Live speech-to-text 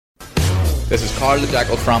This is Carl the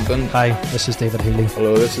Jackal Frampton. Hi, this is David Healy.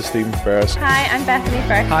 Hello, this is Stephen Ferris. Hi, I'm Bethany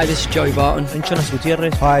Firth. Hi, this is Joey Barton. I'm Jonas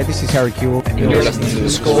Gutierrez. Hi, this is Harry Kewell. And you're listening to The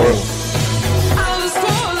Score.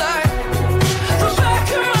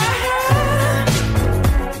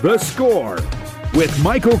 The Score with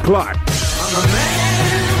Michael Clark.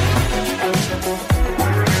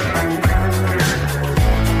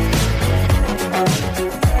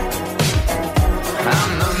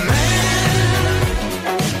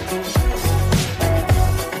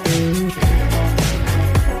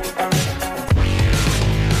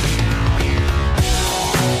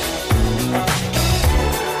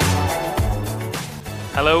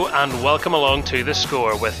 Hello and welcome along to The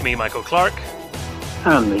Score with me, Michael Clark.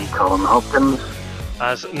 And me, Colin Hopkins.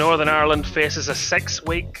 As Northern Ireland faces a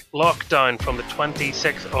 6-week lockdown from the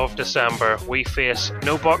 26th of December, we face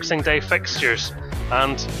no Boxing Day fixtures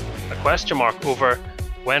and a question mark over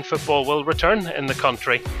when football will return in the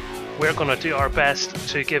country. We're going to do our best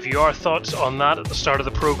to give you our thoughts on that at the start of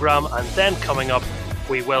the programme, and then coming up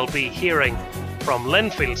we will be hearing from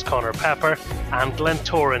Linfield's Conor Pepper and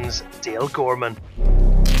Glentoran's Dale Gorman.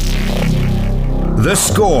 The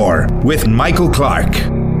Score with Michael Clark.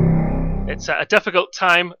 It's a difficult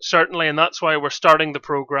time, certainly, and that's why we're starting the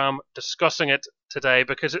programme discussing it today,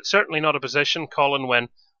 because it's certainly not a position, Colin, when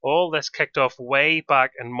all this kicked off way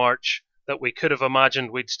back in March, that we could have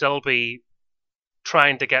imagined we'd still be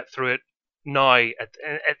trying to get through it now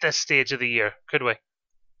at this stage of the year, could we?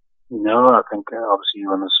 No, I think obviously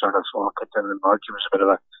when it started all kicked in March, it was a bit of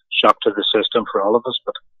a shock to the system for all of us,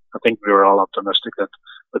 but I think we were all optimistic that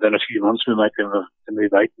within a few months we might be able to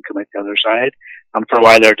move out and come out the other side. And for a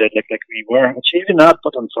while there, it did look like we were achieving that,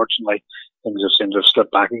 but unfortunately things have seemed to have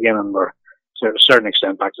slipped back again, and we're to a certain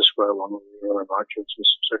extent back to square one when we were in March, which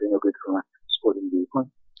was certainly no good from a sporting viewpoint.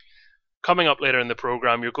 Coming up later in the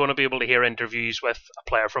programme, you're going to be able to hear interviews with a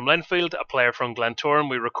player from Linfield, a player from Glentoran.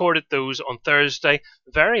 We recorded those on Thursday,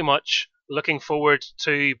 very much looking forward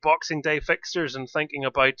to Boxing Day fixtures and thinking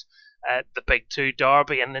about the Big Two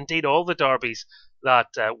derby, and indeed all the derbies that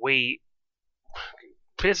we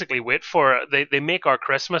basically wait for. They make our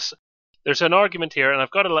Christmas. There's an argument here, and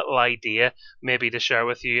I've got a little idea maybe to share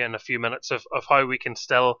with you in a few minutes of how we can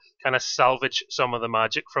still kind of salvage some of the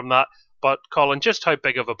magic from that. But Colin, just how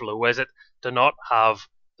big of a blow is it to not have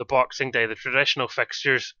the Boxing Day, the traditional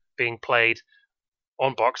fixtures being played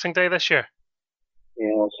on Boxing Day this year?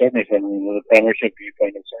 Yeah, certainly from the Premiership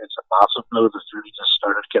viewpoint, it's a massive blow that's really just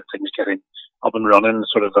started to get things getting up and running,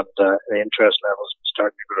 sort of at the interest levels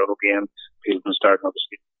starting to grow again. People have been starting,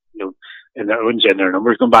 obviously, I wouldn't say their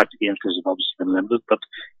numbers going back to games because they've obviously been limited, but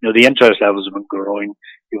the interest levels have been growing.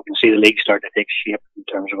 You can see the league starting to take shape in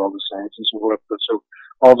terms of all the sides and so forth. But so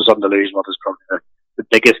all of a sudden to lose what is probably the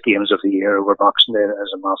biggest games of the year over Boxing Day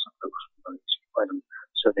is a massive blow. And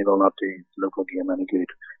certainly will not do the local game any good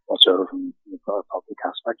whatsoever from the public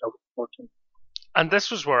aspect of it, unfortunately. And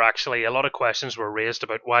this was where actually a lot of questions were raised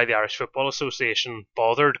about why the Irish Football Association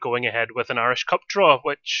bothered going ahead with an Irish Cup draw,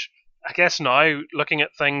 which I guess now, looking at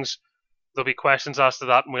things, there'll be questions asked to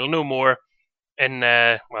that, and we'll know more in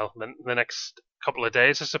the next couple of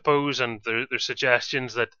days, I suppose. And there's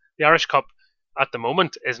suggestions that the Irish Cup at the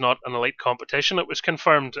moment is not an elite competition. It was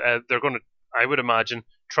confirmed. They're going to, I would imagine,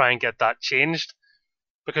 try and get that changed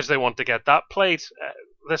because they want to get that played.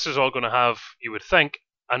 This is all going to have, you would think,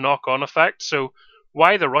 a knock-on effect. So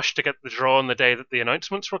why the rush to get the draw on the day that the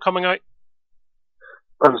announcements were coming out?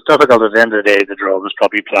 Well, it's difficult. At the end of the day, the draw was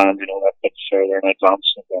probably planned, a bit further in advance,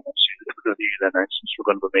 and then the announcements were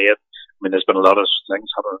going to be made. I mean, there's been a lot of things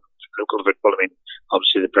happening in local football. I mean,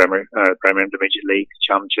 obviously the Premier Intermediate League,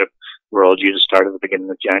 Championship, were all due to start at the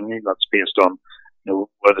beginning of January. That's based on,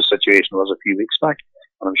 where the situation was a few weeks back.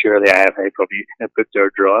 And I'm sure the IFA probably put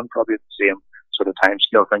their draw in probably at the same sort of time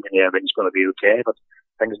scale, thinking, everything's going to be okay. But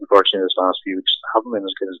things, unfortunately, this last few weeks haven't been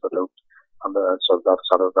as good as they'd hoped. And so that's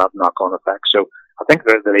sort of that knock-on effect. So I think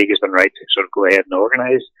the league has been right to sort of go ahead and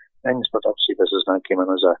organise things, but obviously this has now came in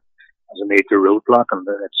as a major roadblock, and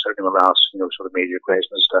it certainly will ask sort of major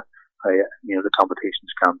questions as to how the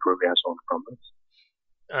competitions can progress on from this.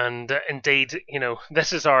 And indeed,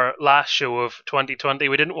 this is our last show of 2020.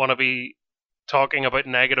 We didn't want to be talking about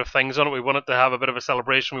negative things on it. We wanted to have a bit of a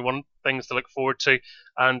celebration. We wanted things to look forward to,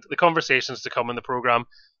 and the conversations to come in the programme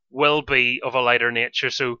will be of a lighter nature,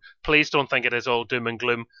 so please don't think it is all doom and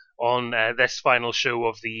gloom on this final show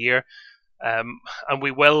of the year. And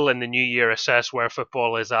we will in the new year assess where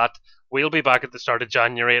football is at. We'll be back at the start of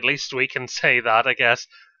January, at least we can say that, I guess,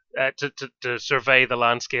 to survey the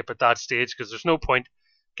landscape at that stage, because there's no point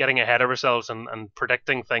getting ahead of ourselves and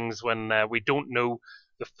predicting things when we don't know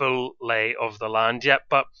the full lay of the land yet.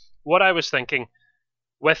 But what I was thinking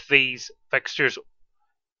with these fixtures,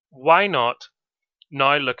 why not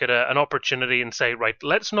now look at an opportunity and say, right,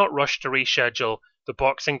 let's not rush to reschedule the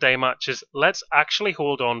Boxing Day matches. Let's actually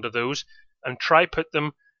hold on to those and try put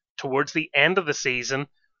them towards the end of the season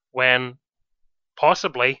when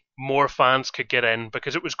possibly more fans could get in,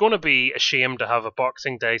 because it was going to be a shame to have a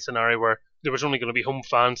Boxing Day scenario where there was only going to be home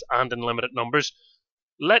fans and in limited numbers.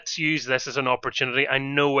 Let's use this as an opportunity. I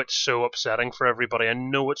know it's so upsetting for everybody. I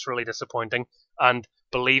know it's really disappointing. And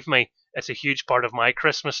believe me, it's a huge part of my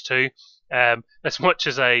Christmas too. As much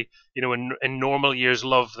as I, in normal years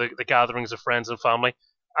love the gatherings of friends and family,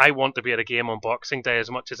 I want to be at a game on Boxing Day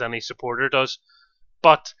as much as any supporter does.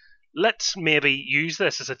 But let's maybe use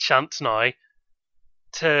this as a chance now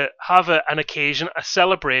to have an occasion, a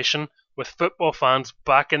celebration with football fans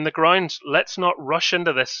back in the grounds. Let's not rush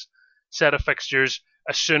into this set of fixtures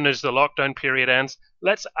as soon as the lockdown period ends.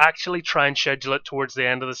 Let's actually try and schedule it towards the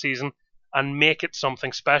end of the season and make it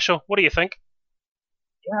something special. What do you think?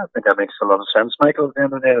 Yeah, I think that makes a lot of sense, Michael. At the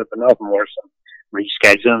end of the day, it'd be nothing worse than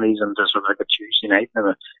rescheduling these into sort of like a Tuesday night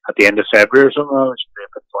at the end of February or something, which would be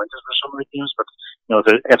a bit pointless for some of the games. But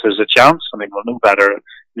if there's a chance, I mean, we'll know better over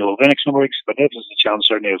the next number of weeks. But if there's a chance,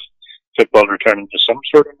 certainly of football returning to some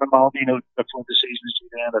sort of normality, before the season is due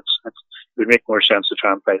to end, it would make more sense to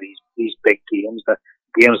try and play these big games, the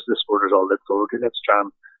games the supporters all look forward to. Let's try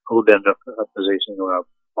and hold them to a position, a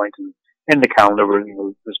point in the calendar where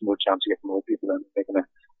there's more chance of getting more people in, making a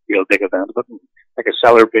real big event, but like a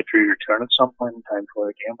celebratory return at some point in time for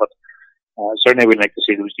a game. But certainly we'd like to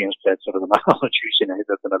see those games played sort of on a Tuesday night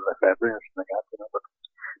at the middle of February or something like that. But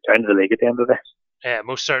down to the league at the end of it. Yeah,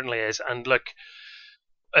 most certainly is. And look,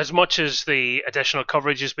 as much as the additional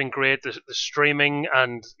coverage has been great, the streaming,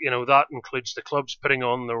 and that includes the clubs putting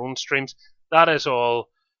on their own streams, that is all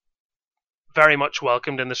very much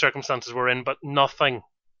welcomed in the circumstances we're in. But nothing,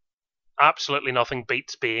 absolutely nothing,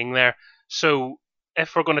 beats being there. So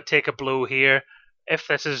if we're going to take a blow here, if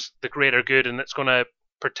this is the greater good and it's going to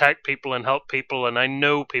protect people and help people, and I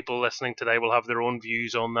know people listening today will have their own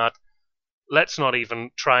views on that, let's not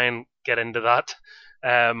even try and get into that,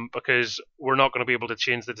 because we're not going to be able to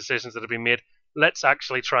change the decisions that have been made. Let's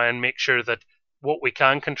actually try and make sure that what we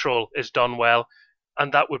can control is done well,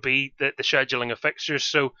 and that would be the scheduling of fixtures.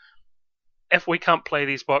 So if we can't play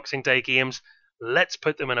these Boxing Day games, let's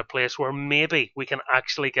put them in a place where maybe we can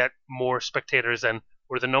actually get more spectators in,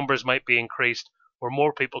 where the numbers might be increased, where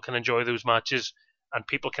more people can enjoy those matches, and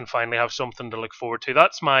people can finally have something to look forward to.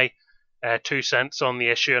 That's my 2 cents on the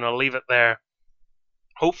issue, and I'll leave it there.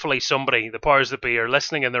 Hopefully somebody, the powers that be, are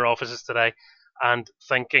listening in their offices today and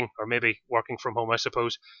thinking, or maybe working from home, I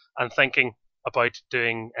suppose, and thinking about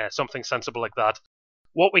doing something sensible like that.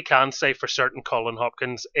 What we can say for certain, Colin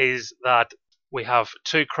Hopkins, is that we have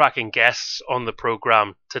 2 cracking guests on the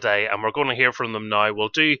programme today, and we're going to hear from them now. We'll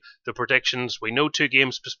do the predictions. We know 2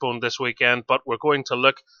 games postponed this weekend, but we're going to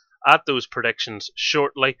look at those predictions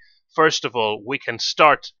shortly. First of all, we can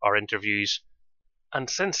start our interviews. And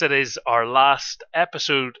since it is our last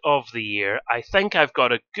episode of the year, I think I've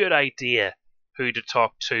got a good idea who to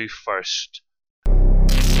talk to first.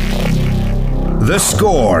 The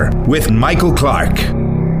Score with Michael Clark.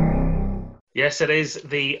 Yes, it is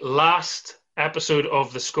the last episode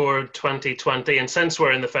of The Score 2020, and since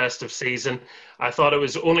we're in the festive season, I thought it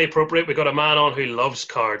was only appropriate we got a man on who loves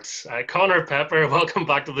cards. Conor Pepper, welcome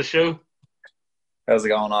back to the show. How's it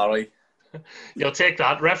going, Ollie? You'll take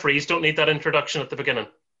that. Referees don't need that introduction at the beginning.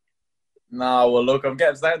 No, well, look, I'm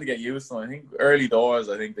starting to get used to them. I think early doors,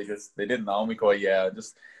 they didn't know me quite yet.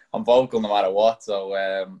 I'm vocal no matter what, so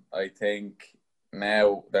I think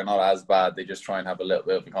now they're not as bad. They just try and have a little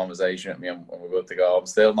bit of a conversation with me and we're good to go. I'm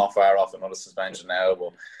still not far off another suspension now,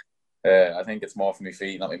 but I think it's more for my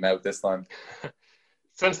feet, not my mouth this time.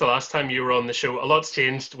 Since the last time you were on the show, a lot's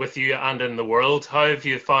changed with you and in the world. How have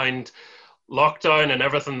you found lockdown and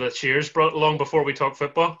everything that Cheers brought along before we talk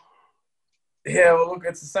football? Yeah, well, look,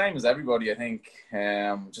 it's the same as everybody, I think.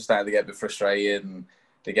 Just starting to get a bit frustrated and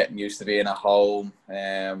they're getting used to being at home.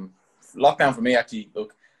 Lockdown for me, actually,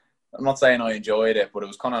 look, I'm not saying I enjoyed it, but it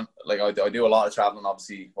was kind of like I do a lot of travelling,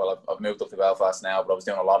 obviously. Well, I've moved up to Belfast now, but I was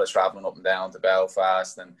doing a lot of travelling up and down to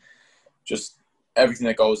Belfast and just everything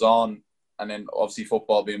that goes on. And then obviously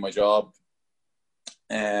football being my job.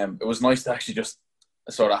 It was nice to actually just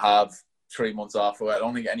sort of have 3 months off. I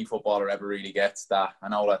don't think any footballer ever really gets that. I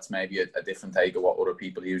know that's maybe a different take of what other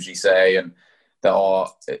people usually say and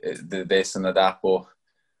the this and the that, but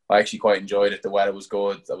I actually quite enjoyed it. The weather was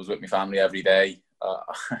good. I was with my family every day.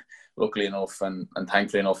 Luckily enough and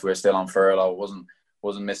thankfully enough, we were still on furlough.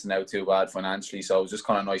 Wasn't missing out too bad financially, so it was just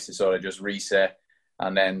kind of nice to sort of just reset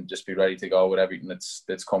and then just be ready to go with everything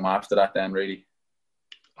that's come after that then, really.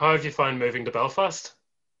 How have you found moving to Belfast?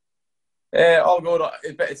 All good.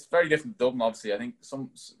 It's very different to Dublin, obviously. I think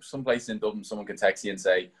some places in Dublin, someone can text you and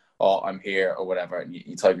say, "Oh, I'm here," or whatever, and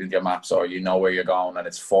you type into your maps, or you know where you're going, and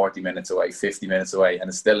it's 40 minutes away, 50 minutes away, and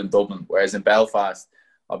it's still in Dublin. Whereas in Belfast,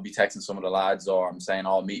 I'll be texting some of the lads, or I'm saying,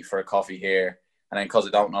 "Oh, I'll meet for a coffee here," and then because I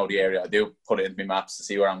don't know the area, I do put it into my maps to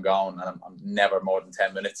see where I'm going, and I'm never more than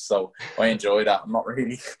 10 minutes. So I enjoy that. I'm not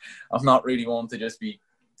really one to just be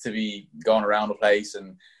going around the place,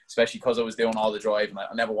 and especially because I was doing all the driving, I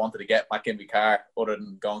never wanted to get back in my car other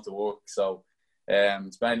than going to work. So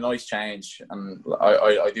it's been a nice change, and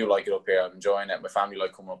I do like it up here. I'm enjoying it. My family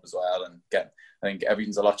like coming up as well, and I think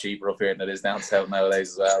everything's a lot cheaper up here than it is down south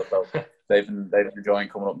nowadays as well. So they've been enjoying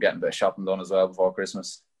coming up and getting a bit of shopping done as well before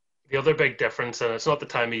Christmas. The other big difference, and it's not the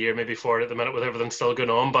time of year maybe for it at the minute with everything still going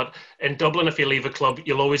on, but in Dublin, if you leave a club,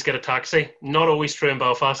 you'll always get a taxi. Not always true in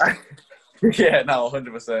Belfast. Yeah, no,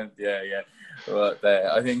 100%. Yeah. But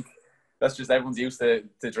I think that's just everyone's used to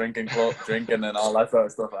drinking and all that sort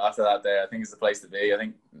of stuff. After that day, I think it's the place to be. I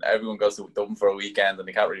think everyone goes to Dublin for a weekend and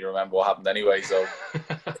they can't really remember what happened anyway. So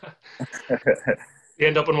you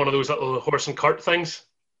end up in one of those little horse and cart things.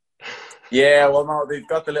 Yeah, well, no, they've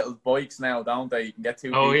got the little bikes now, don't they? You can get two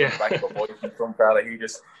people in the back of a bike, and some fella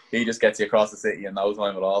he just gets you across the city in no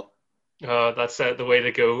time at all. That's the way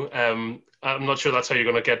to go. I'm not sure that's how you're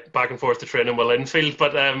going to get back and forth to training with Linfield,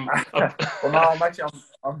 but well,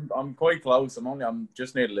 no, I'm quite close. I'm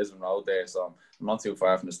just near the Lisbon Road there, so I'm not too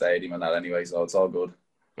far from the stadium and that anyway, so it's all good.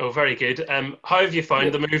 Oh, very good. How have you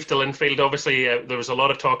found the move to Linfield? Obviously, there was a lot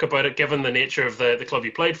of talk about it, given the nature of the club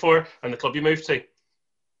you played for and the club you moved to.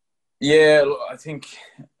 Yeah, I think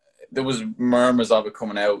there was murmurs of it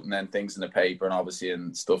coming out, and then things in the paper and obviously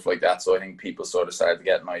and stuff like that. So I think people sort of started to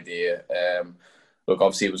get an idea. Look,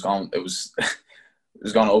 obviously it was going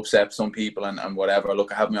to upset some people and whatever.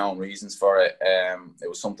 Look, I have my own reasons for it. It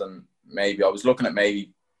was something maybe I was looking at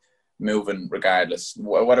maybe moving regardless,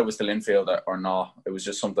 whether it was to Linfield or not. It was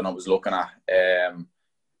just something I was looking at.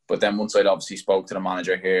 But then once I'd obviously spoke to the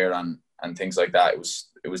manager here and things like that, it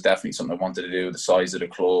was definitely something I wanted to do. The size of the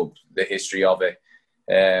club, the history of it.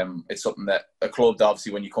 It's something that a club that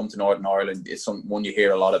obviously when you come to Northern Ireland, it's one you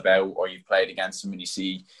hear a lot about, or you've played against them and you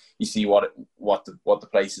see what the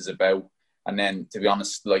place is about. And then, to be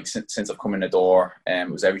honest, like since I've come in the door,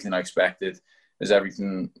 it was everything I expected. It was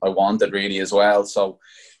everything I wanted really as well. So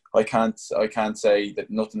I can't say that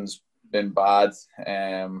nothing's been bad.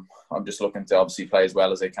 I'm just looking to obviously play as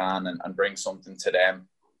well as I can and bring something to them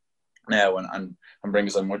now and bring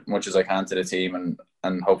as much as I can to the team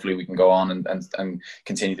and hopefully we can go on and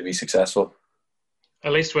continue to be successful.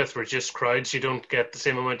 At least with reduced crowds, you don't get the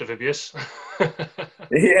same amount of abuse.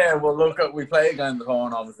 Yeah, well, look, we played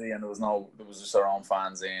Glentoran obviously, and there was just our own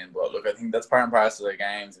fans in. But look, I think that's part and parcel of the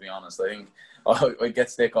game. To be honest, I think I get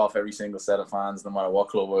stick off every single set of fans, no matter what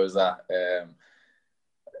club I was at.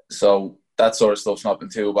 So that sort of stuff's not been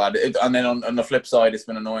too bad. And then on the flip side, it's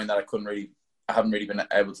been annoying that I haven't really been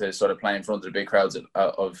able to sort of play in front of the big crowds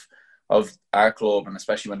of our club, and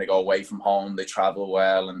especially when they go away from home, they travel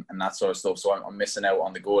well and that sort of stuff. So I'm missing out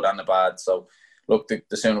on the good and the bad. So look,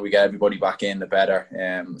 the sooner we get everybody back in, the better.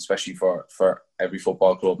 Especially for every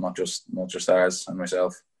football club, not just ours and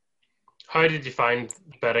myself. How did you find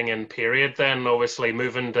betting in period then? Obviously,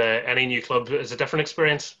 moving to any new club is a different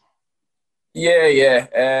experience. Yeah.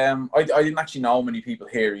 I didn't actually know many people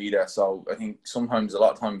here either. So I think sometimes, a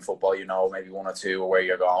lot of time in football, maybe one or two or where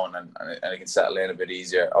you're going and it can settle in a bit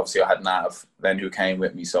easier. Obviously, I had Nav then who came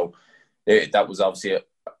with me. So that was obviously a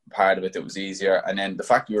part of it that was easier. And then the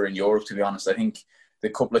fact we were in Europe, to be honest, I think the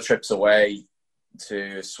couple of trips away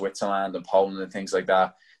to Switzerland and Poland and things like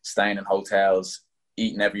that, staying in hotels,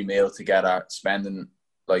 eating every meal together, spending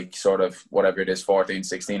like sort of whatever it is, 14,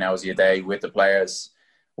 16 hours a day with the players,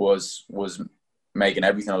 was making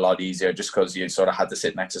everything a lot easier, just because you sort of had to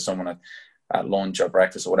sit next to someone at lunch or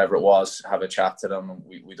breakfast or whatever it was, have a chat to them, and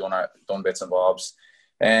we done bits and bobs.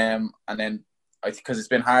 And then because it's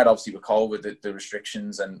been hard obviously with COVID, the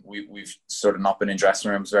restrictions, and we've sort of not been in dressing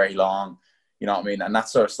rooms very long, you know what I mean, and that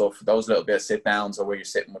sort of stuff. Those little bit of sit downs or where you're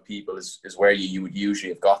sitting with people is where you would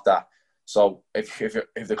usually have got that. So if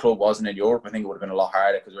the club wasn't in Europe, I think it would have been a lot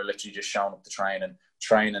harder, because we're literally just showing up to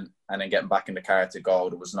training and then getting back in the car to go.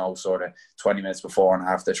 There was no sort of 20 minutes before and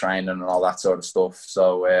after training and all that sort of stuff.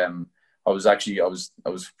 So I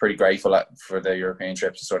was pretty grateful for the European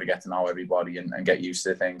trips to sort of get to know everybody and get used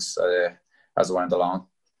to things as I went along.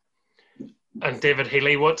 And David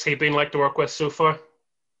Healy, what's he been like to work with so far?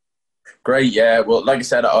 Great, yeah. Well, like I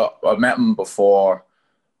said, I met him before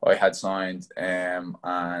I had signed,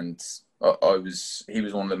 and he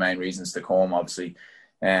was one of the main reasons to come. Obviously,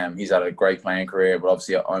 He's had a great playing career, but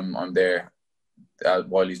obviously I'm there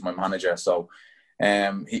while he's my manager. So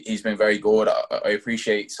he's been very good. I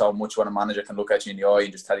appreciate so much when a manager can look at you in the eye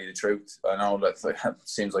and just tell you the truth. I know that it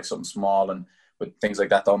seems like something small, but things like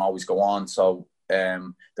that don't always go on. So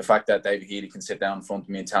the fact that David Healy can sit down in front of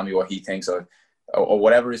me and tell me what he thinks or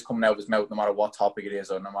whatever is coming out of his mouth, no matter what topic it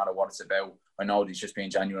is or no matter what it's about, I know that he's just being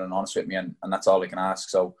genuine and honest with me, and that's all I can ask.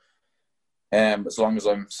 So as long as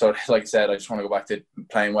I'm sort of, like I said, I just want to go back to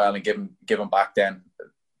playing well and give him back then.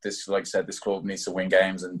 This, like I said, this club needs to win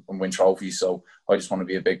games and win trophies. So I just want to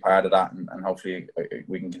be a big part of that, and hopefully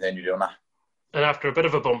we can continue doing that. And after a bit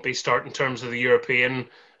of a bumpy start in terms of the European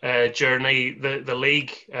journey, the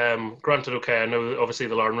league, granted, okay, I know obviously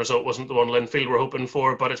the Larne result wasn't the one Linfield were hoping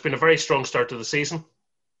for, but it's been a very strong start to the season.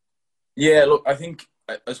 Yeah, look, I think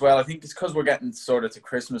as well, I think it's because we're getting sort of to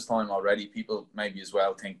Christmas time already. People maybe as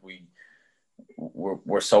well think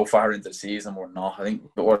we're so far into the season. We're not. I think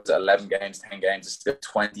it's 11 games, 10 games. It's still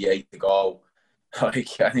 28 to go.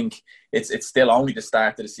 Like, I think it's still only the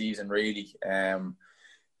start of the season, really.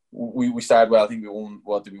 We started well. I think we won.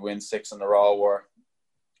 What did we win? 6 in a row, or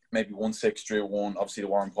maybe 1-6, drew 1. Obviously, the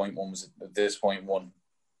Warren Point one was at this point one,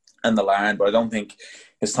 and the Larne. But I don't think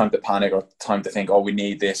it's time to panic or time to think, oh, we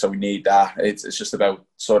need this or we need that. It's just about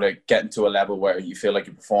sort of getting to a level where you feel like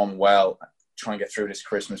you're performing well. Try and get through this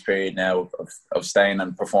Christmas period now of staying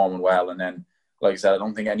and performing well, and then, like I said, I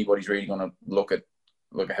don't think anybody's really going to look at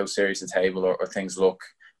how serious the table or things look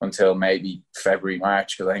until maybe February,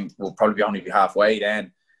 March, because I think we'll probably only be halfway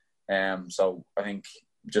then. So I think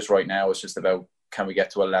just right now it's just about, can we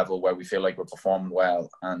get to a level where we feel like we're performing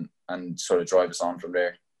well and sort of drive us on from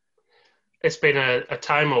there. It's been a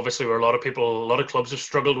time, obviously, where a lot of clubs have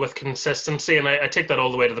struggled with consistency, and I take that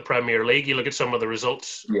all the way to the Premier League. You look at some of the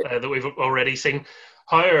results that we've already seen.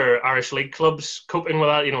 How are Irish League clubs coping with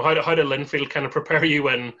that? You know, how do Linfield kind of prepare you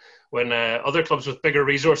when other clubs with bigger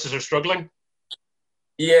resources are struggling?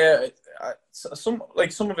 Yeah, some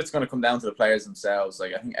of it's going to come down to the players themselves.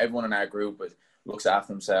 Like, I think everyone in our group looks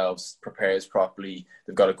after themselves, prepares properly.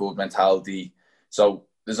 They've got a good mentality. So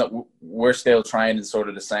we're still trying in sort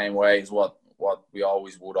of the same way as what we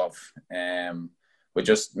always would have. But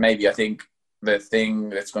just maybe I think the thing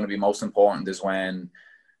that's going to be most important is when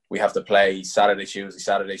we have to play Saturday,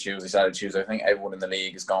 Tuesday. I think everyone in the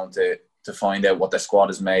league is going to find out what their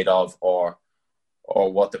squad is made of, or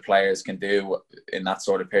what the players can do in that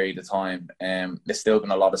sort of period of time. There's still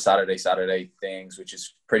been a lot of Saturday things, which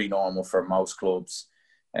is pretty normal for most clubs.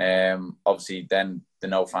 Obviously then the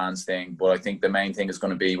no fans thing, but I think the main thing is going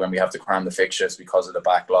to be when we have to cram the fixtures because of the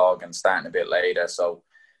backlog and starting a bit later. So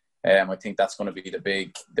I think that's going to be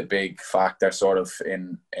the big factor sort of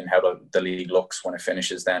in how the league looks when it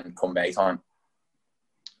finishes then come May time.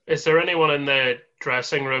 Is there anyone in the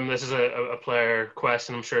dressing room, this is a player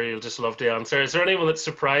question, I'm sure you'll just love to answer, is there anyone that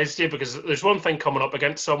surprised you? Because there's one thing coming up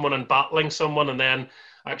against someone and battling someone, and then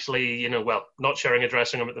actually, not sharing a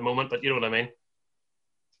dressing room at the moment, but you know what I mean?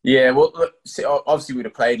 Yeah, well, see, obviously we'd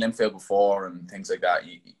have played Linfield before and things like that.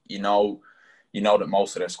 You know that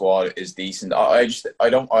most of their squad is decent. I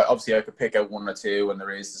could pick out one or two, and there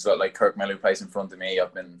is like Kirk Miller, who plays in front of me.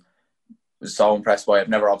 I've been so impressed by. I've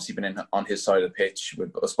never obviously been on his side of the pitch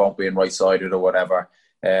with us both being right-sided or whatever.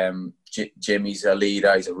 Jimmy's a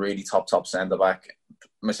leader. He's a really top centre back.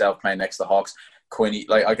 Myself playing next to Hawks, Quinny.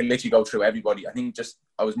 Like, I can literally go through everybody. I think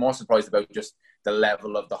I was more surprised about just the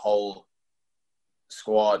level of the whole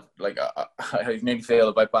squad. Like, I nearly feel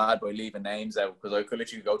a bit bad by leaving names out, because I could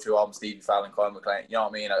literally go through all of Stevie Fallon, Colin McLean. You know what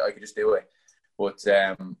I mean? I could just do it. But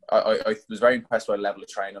I was very impressed by the level of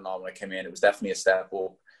training when I came in. It was definitely a step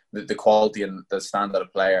up. The quality and the standard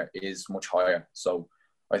of player is much higher. So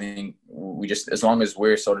I think we just, as long as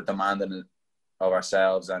we're sort of demanding it of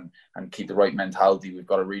ourselves and keep the right mentality, we've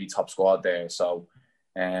got a really top squad there. So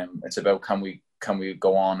it's about can we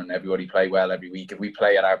go on and everybody play well every week. If we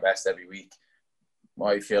play at our best every week,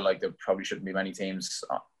 I feel like there probably shouldn't be many teams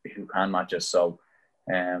who can match us. So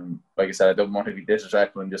like I said, I don't want to be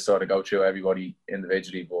disrespectful and just sort of go through everybody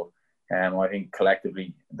individually, but I think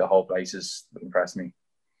collectively the whole place has impressed me.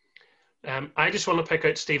 I just want to pick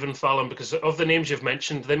out Stephen Fallon, because of the names you've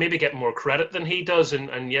mentioned, they maybe get more credit than he does,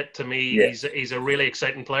 and yet to me, he's a really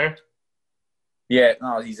exciting player. Yeah,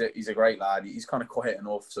 no, he's a great lad. He's kind of quiet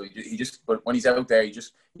enough, so he just, but when he's out there,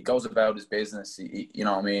 he goes about his business. You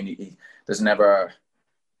know what I mean? There's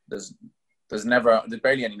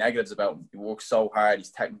barely any negatives about him. He works so hard.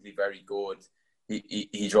 He's technically very good.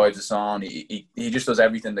 He drives us on. He just does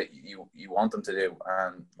everything that you want him to do.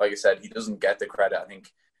 And like I said, he doesn't get the credit, I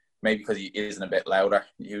think. Maybe because he isn't a bit louder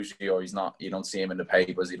usually, or he's not. You don't see him in the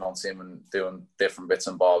papers. You don't see him doing different bits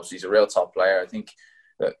and bobs. He's a real top player. I think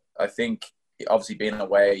that I think obviously being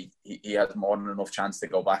away, he has more than enough chance to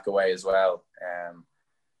go back away as well.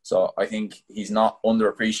 So I think he's not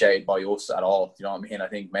underappreciated by us at all. You know what I mean? I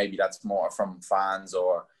think maybe that's more from fans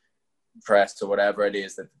or press or whatever it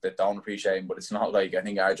is that don't appreciate him. But it's not like, I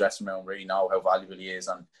think our dressing room really know how valuable he is.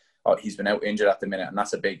 And he's been out injured at the minute, and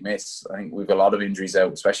that's a big miss. I think we've got a lot of injuries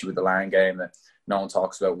out, especially with the Larne game that no one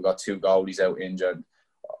talks about. We've got 2 goalies out injured.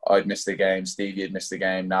 I'd missed the game. Stevie had missed the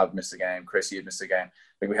game. Nav missed the game. Chrissy had missed the game.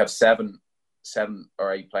 Like, we have 7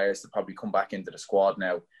 or 8 players to probably come back into the squad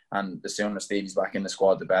now. And the sooner Stevie's back in the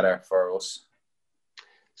squad, the better for us.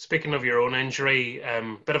 Speaking of your own injury,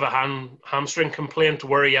 bit of a hamstring complaint.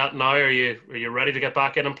 Where are you at now? Are you ready to get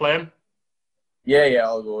back in and playing? Yeah,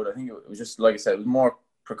 all good. I think it was just, like I said, it was more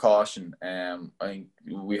precaution. I think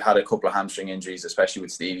we had a couple of hamstring injuries, especially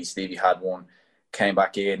with Stevie. Stevie had one, came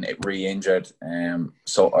back in, it re-injured.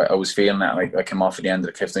 So I was feeling that. Like, I came off at the end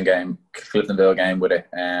of the Cliftonville game with it.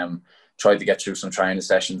 Tried to get through some training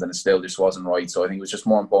sessions, and it still just wasn't right. So I think it was just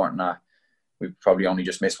more important that we probably only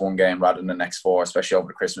just missed one game rather than the next 4, especially over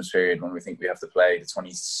the Christmas period when we think we have to play the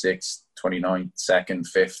 26th, 29th, 2nd,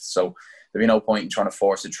 5th. So there'd be no point in trying to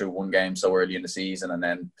force it through one game so early in the season and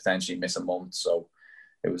then potentially miss a month. So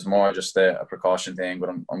it was more just a precaution thing, but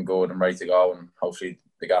I'm good. I'm ready to go, and hopefully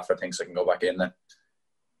the gaffer thinks I can go back in there.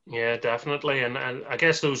 Yeah, definitely. And I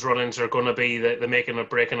guess those run-ins are going to be the making or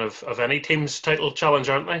breaking of any team's title challenge,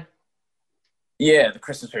 aren't they? Yeah, the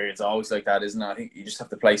Christmas period's always like that, isn't it? I think you just have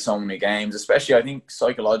to play so many games, especially I think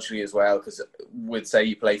psychologically as well, because we'd say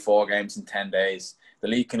you play 4 games in 10 days. The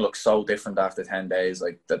league can look so different after 10 days,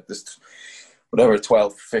 like that. There's whatever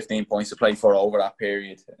 12, 15 points to play for over that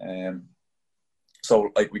period.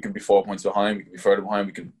 So like, we can be 4 points behind, we can be further behind,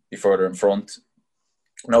 we can be further in front.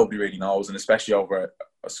 Nobody really knows, and especially over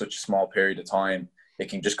such a small period of time, it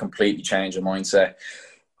can just completely change the mindset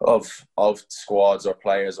of squads or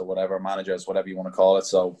players or whatever, managers, whatever you want to call it.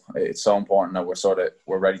 So it's so important that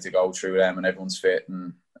we're ready to go through them and everyone's fit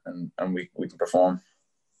and we can perform.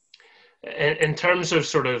 In terms of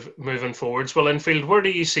sort of moving forwards, well, Linfield, where do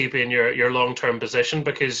you see being your long-term position?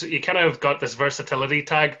 Because you kind of got this versatility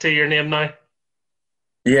tag to your name now.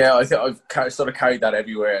 Yeah, I think I've sort of carried that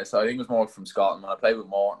everywhere. So I think it was more from Scotland. When I played with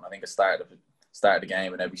Morton, I think I started the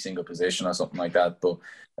game in every single position or something like that. But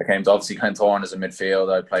I came to obviously Glentoran as a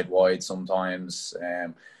midfielder. I played wide sometimes.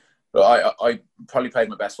 But I probably played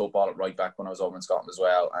my best football at right back when I was over in Scotland as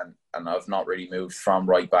well. And I've not really moved from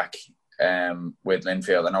right back with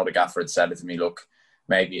Linfield. I know the gaffer had said it to me, look,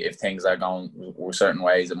 maybe if things are going certain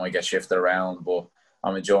ways, it might get shifted around. But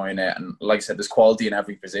I'm enjoying it. And like I said, there's quality in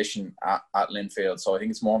every position at Linfield. So I think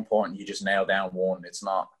it's more important you just nail down one. It's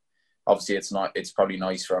probably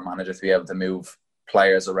nice for a manager to be able to move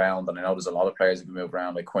players around, and I know there's a lot of players who can move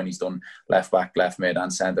around, like Quinny's done left back, left mid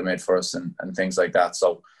and centre mid for us and things like that.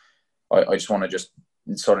 So I just want to just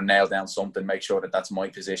sort of nail down something, make sure that that's my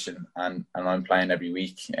position and I'm playing every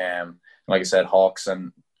week. Like I said, Hawks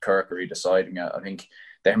and Kirk are deciding it. I think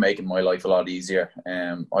they're making my life a lot easier.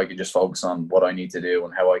 I can just focus on what I need to do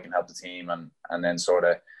and how I can help the team and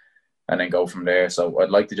then go from there. So I'd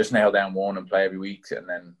like to just nail down one and play every week, and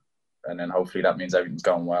then hopefully that means everything's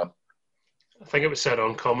going well. I think it was said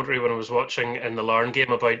on commentary when I was watching in the Larne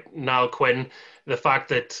game about Niall Quinn, the fact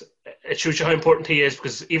that it shows you how important he is,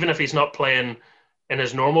 because even if he's not playing in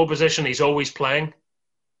his normal position, he's always playing.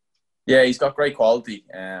 Yeah, he's got great quality.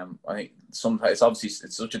 I think sometimes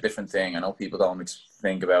it's such a different thing. I know people don't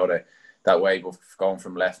think about it that way, but going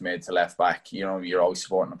from left mid to left back, you know, you're always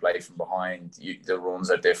supporting a play from behind. The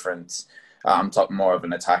runs are different. I'm talking more of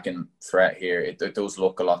an attacking threat here. It does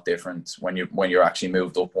look a lot different when you're actually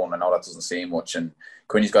moved up one. I know that doesn't seem much, and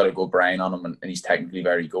Quinny's got a good brain on him, and he's technically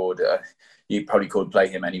very good. You probably could play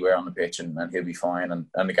him anywhere on the pitch, and he'll be fine. And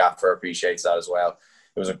the gaffer appreciates that as well.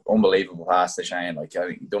 It was an unbelievable pass to Shane. Like, I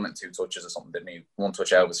think he done it in 2 touches or something, didn't he? 1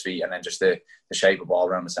 touch out of his feet, and then just the shape of ball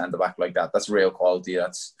around the centre back like that. That's real quality.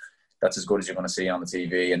 That's as good as you're going to see on the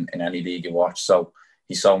TV in any league you watch. So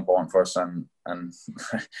he's so important for us, and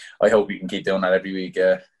I hope we can keep doing that every week.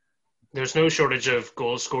 There's no shortage of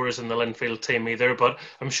goal scorers in the Linfield team either, but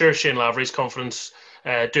I'm sure Shane Lavery's confidence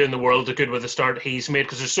doing the world of good with the start he's made,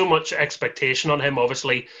 because there's so much expectation on him,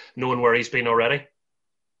 obviously, knowing where he's been already.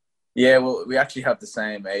 Yeah, well, we actually have the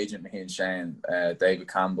same agent, he and Shane, David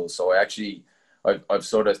Campbell. So I've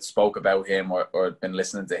sort of spoke about him or been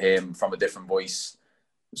listening to him from a different voice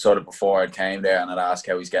sort of before I came there, and I'd ask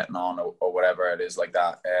how he's getting on or whatever it is like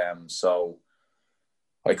that. So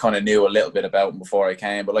I kind of knew a little bit about him before I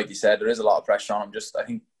came, but like you said, there is a lot of pressure on him. Just, I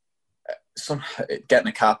think getting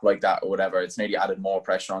a cap like that or whatever, it's nearly added more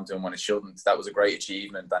pressure onto him when it shouldn't. That was a great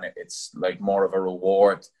achievement, and it's like more of a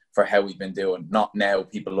reward for how he's been doing. Not now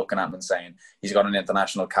people looking at him and saying he's got an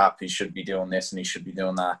international cap, he should be doing this and he should be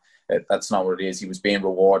doing that. That's not what it is. He was being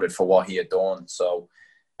rewarded for what he had done. So,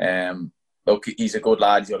 look, he's a good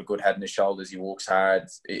lad. He's got a good head on his shoulders. He works hard,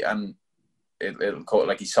 and it'll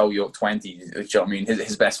like he's so young, 20. You know what I mean?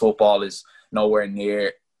 His best football is nowhere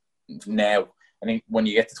near now. I think when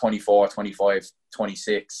you get to 24, 25,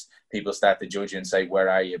 26, people start to judge you and say, where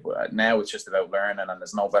are you? But now it's just about learning, and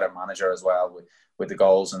there's no better manager as well with the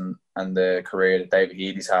goals and the career that David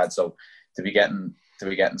Healy's had. So to be getting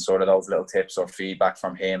sort of those little tips or feedback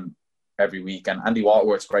from him every week, and Andy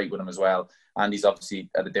Waterworth's great with him as well. Andy's obviously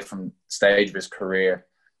at a different stage of his career,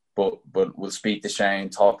 but we'll speak to Shane,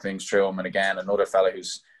 talk things through him, and again, another fella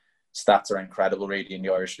whose stats are incredible really in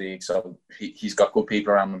the Irish League. So he's got good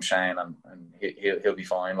people around him, Shane, and he'll be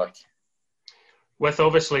fine. Like, with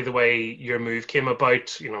obviously the way your move came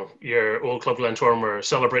about, you know, your old club Glentoran were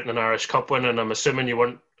celebrating an Irish Cup win, and I'm assuming you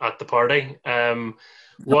weren't at the party.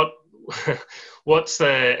 What's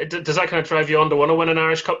does that kind of drive you on to want to win an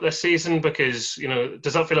Irish Cup this season? Because, you know,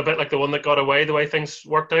 does that feel a bit like the one that got away, the way things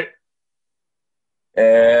worked out?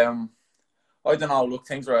 I don't know. Look,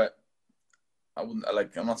 things were, I'm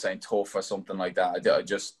not saying tough or something like that. I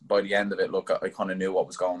just, by the end of it, look, I kind of knew what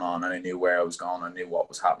was going on, and I knew where I was going. I knew what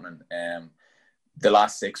was happening. The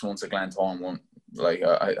last 6 months at Glentoran,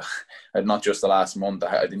 I not just the last month.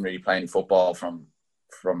 I didn't really play any football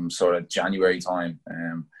from sort of January time.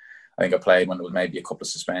 I think I played when there was maybe a couple of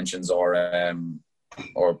suspensions, or I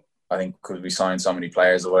think because we signed so many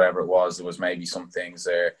players or whatever it was, there was maybe some things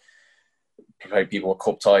there. People were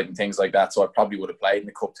cup tied and things like that, so I probably would have played in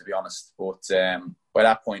the cup, to be honest. But by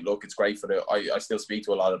that point, look, it's great for I still speak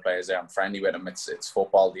to a lot of players there. I'm friendly with them. It's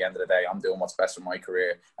football at the end of the day. I'm doing what's best for my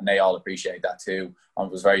career, and they all appreciate that too. I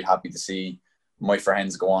was very happy to see my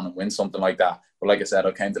friends go on and win something like that. But like I said,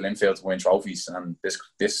 I came to Linfield to win trophies, and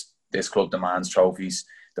this club demands trophies.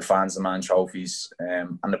 The fans demand trophies,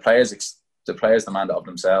 and the players demand it of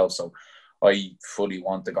themselves. So I fully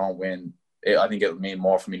want to go and win. I think it'll mean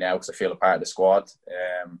more for me now because I feel a part of the squad.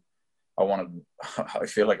 I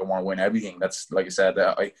feel like I want to win everything. That's, like I said,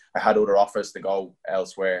 I had other offers to go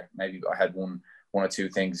elsewhere. Maybe I had one or two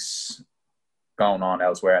things going on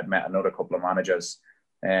elsewhere. I'd met another couple of managers,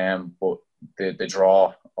 but the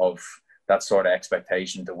draw of that sort of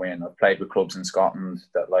expectation to win. I've played with clubs in Scotland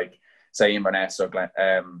that, like, say Inverness or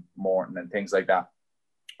Morton and things like that.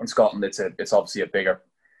 In Scotland, it's obviously a bigger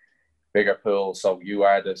pool. So you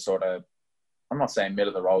are the sort of, I'm not saying middle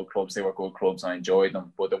of the road clubs. They were good clubs. I enjoyed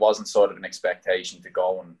them, but there wasn't sort of an expectation to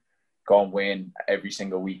go and win every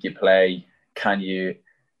single week you play.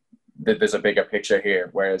 There's a bigger picture here.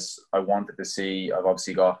 Whereas I wanted to see, I've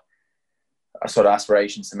obviously got a sort of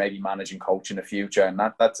aspirations to maybe manage and coach in the future, and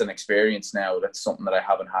that's an experience now. That's something that I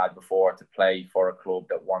haven't had before, to play for a club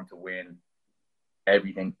that want to win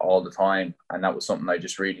everything all the time. And that was something I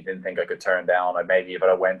just really didn't think I could turn down. Maybe if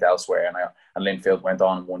I went elsewhere and Linfield went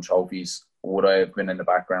on and won trophies, would I have been in the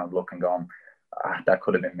background looking, going, that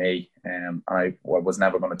could have been me? And I was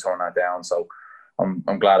never going to turn that down. So I'm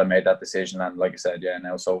glad I made that decision. And like I said, yeah,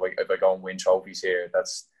 now, so if I go and win trophies here,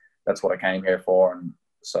 that's what I came here for. And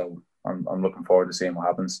so I'm looking forward to seeing what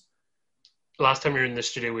happens. Last time you were in the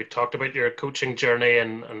studio, we talked about your coaching journey,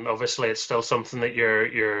 and obviously it's still something that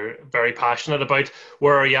you're very passionate about.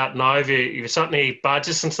 Where are you at now? Have you sat any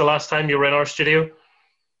badges since the last time you were in our studio?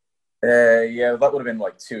 Yeah, that would have been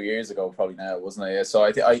like 2 years ago, probably now, wasn't it? Yeah, so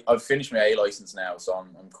I've finished my A license now, so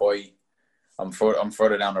I'm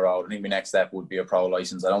further down the road. I think my next step would be a pro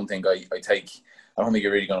license. I don't think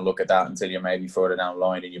you're really going to look at that until you're maybe further down the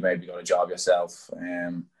line and you maybe got a job yourself.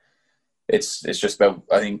 It's just about,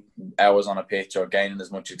 I think, hours on a pitch or gaining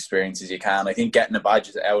as much experience as you can. I think getting the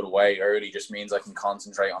badges out of the way early just means I can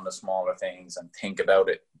concentrate on the smaller things and think about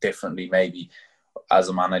it differently, maybe as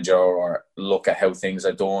a manager, or look at how things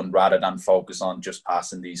are done rather than focus on just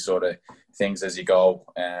passing these sort of things as you go.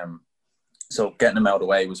 So getting them out of the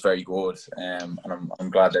way was very good, and I'm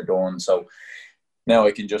glad they're done. So now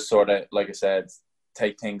I can just sort of, like I said,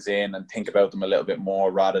 take things in and think about them a little bit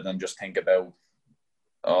more rather than just think about,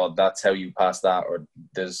 oh, that's how you pass that, or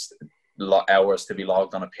there's hours to be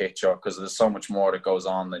logged on a pitch, or because there's so much more that goes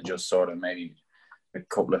on than just sort of maybe a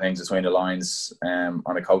couple of things between the lines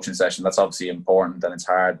on a coaching session. That's obviously important and it's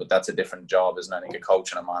hard, but that's a different job, isn't it? I think a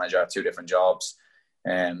coach and a manager are two different jobs.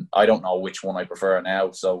 I don't know which one I prefer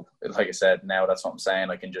now. So like I said, now that's what I'm saying.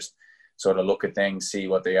 I can just sort of look at things, see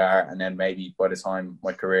what they are, and then maybe by the time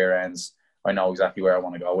my career ends, I know exactly where I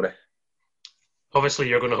want to go with it. Obviously,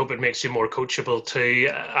 you're going to hope it makes you more coachable too.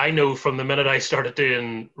 I know from the minute I started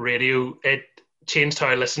doing radio, changed how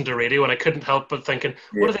I listened to radio, and I couldn't help but thinking,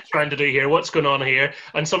 what Yeah. are they trying to do here? What's going on here?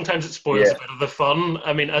 And sometimes it spoils Yeah. a bit of the fun.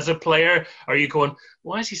 I mean, as a player, are you going,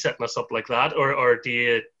 why is he setting us up like that? Or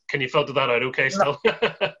can you filter that out okay still?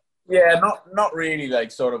 Yeah, not really,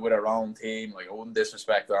 like, sort of with our own team. Like, I wouldn't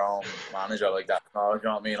disrespect our own manager like that. No, you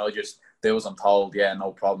know what I mean? I just do as I'm told. Yeah,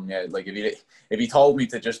 no problem. Yeah, like, if he told me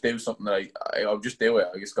to just do something, I'll just do it.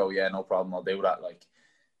 I just go, yeah, no problem, I'll do that. Like,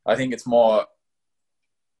 I think it's more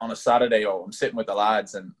on a Saturday, I'm sitting with the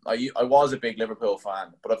lads, and I was a big Liverpool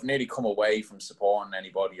fan, but I've nearly come away from supporting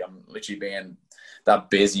anybody. I'm literally being that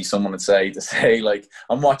busy, someone would say, to say, like,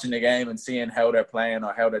 I'm watching the game and seeing how they're playing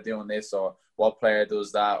or how they're doing this or what player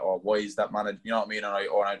does that or why is that manager, you know what I mean?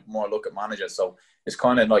 Or I more look at managers. So it's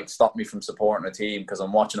kind of like stopped me from supporting a team because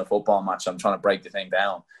I'm watching a football match. I'm trying to break the thing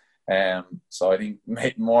down. So I think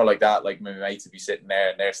more like that, like my mates would be sitting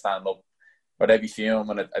there and they're standing up, or they'd be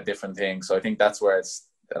filming a different thing. So I think that's where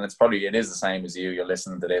it is the same as you. You're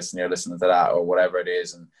listening to this and you're listening to that or whatever it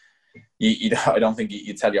is. And I don't think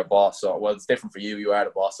you tell your boss, or, well, it's different for you. You are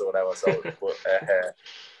the boss or whatever. So, but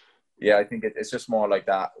yeah, I think it's just more like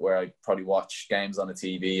that, where I probably watch games on the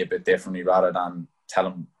TV a bit differently rather than tell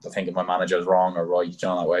them I think my manager is wrong or right, you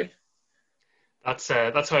know, that way. That's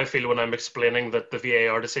how I feel when I'm explaining that the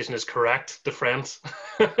VAR decision is correct to friends.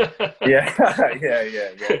 Yeah. So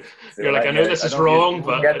You're like, I know this is wrong,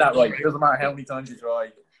 but get that right. It doesn't matter how many times you try.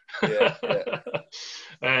 Yeah.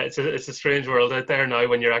 It's a strange world out there now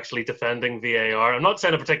when you're actually defending VAR. I'm not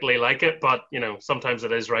saying I particularly like it, but sometimes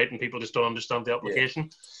it is right, and people just don't understand the application.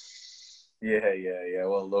 Yeah.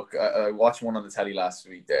 Well, look, I watched one on the telly last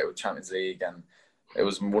week there with Champions League, and it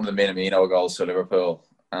was one of the Minamino goals for Liverpool,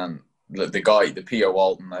 and the guy, the Peter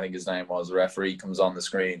Walton, I think his name was, the referee, comes on the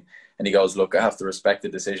screen and he goes, look, I have to respect the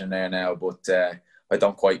decision there now, but I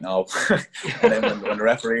don't quite know. And then when the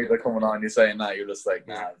referees are coming on, you're saying that, you're just like,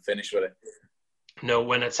 nah, finish with it. No,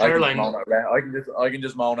 when it's hairline, I can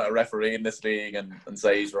just moan at a referee in this league and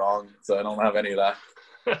say he's wrong, so I don't have any of that.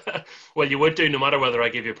 Well, you would do no matter whether I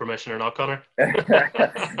give you permission or not, Conor. Yeah.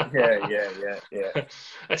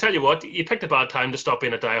 I tell you what, you picked a bad time to stop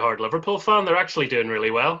being a diehard Liverpool fan. They're actually doing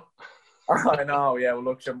really well. I know, yeah. Well,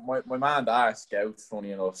 look, my man and dad are scouts,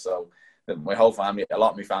 funny enough, so my whole family, a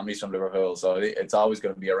lot of my family's from Liverpool, so it's always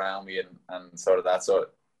going to be around me and sort of that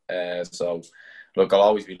sort. So, look, I'll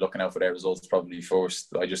always be looking out for their results probably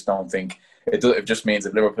first. I just don't think it just means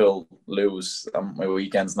if Liverpool lose, my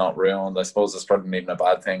weekend's not ruined. I suppose it's probably not even a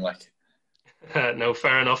bad thing. Like, no,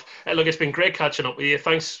 fair enough. Look, it's been great catching up with you.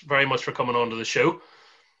 Thanks very much for coming on to the show.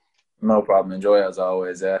 No problem. Enjoy it as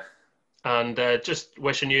always. Yeah. And just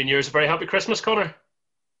wishing you and yours a very happy Christmas, Conor.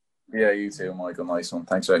 Yeah, you too, Michael. Nice one.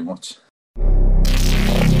 Thanks very much.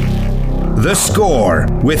 The Score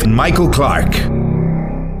with Michael Clark.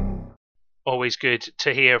 Always good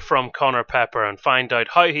to hear from Conor Pepper and find out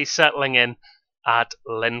how he's settling in at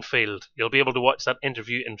Linfield. You'll be able to watch that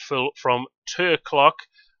interview in full from 2 o'clock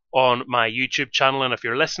on my YouTube channel, and if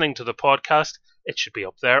you're listening to the podcast, it should be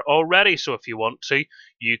up there already, so if you want to,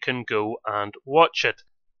 you can go and watch it.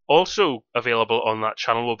 Also available on that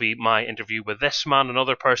channel will be my interview with this man,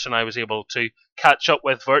 another person I was able to catch up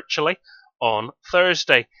with virtually on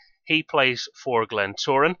Thursday. He plays for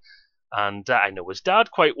Glentoran, and I know his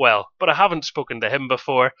dad quite well, but I haven't spoken to him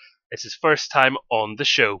before. It's his first time on the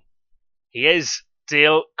show. He is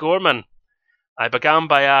Dale Gorman. I began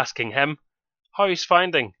by asking him how he's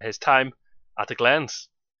finding his time at the Glens.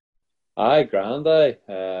 Aye, grand, aye.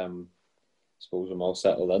 Suppose I'm all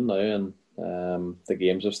settled in now, and the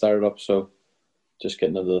games have started up, so just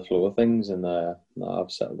getting into the flow of things, and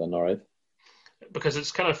I've settled in all right. Because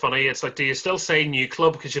it's kind of funny, it's like, do you still say new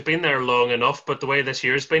club because you've been there long enough, but the way this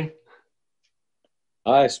year's been?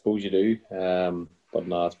 I suppose you do, but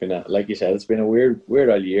no, it's been like you said, it's been a weird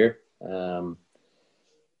old year,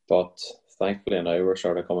 but thankfully now we're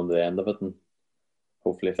sort of coming to the end of it, and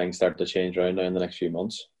hopefully things start to change around now in the next few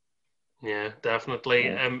months. Yeah,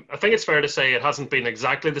 definitely. I think it's fair to say it hasn't been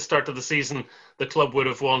exactly the start of the season the club would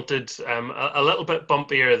have wanted. A little bit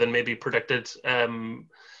bumpier than maybe predicted.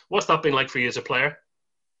 What's that been like for you as a player?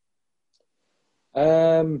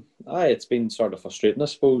 It's been sort of frustrating, I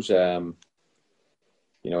suppose. Coming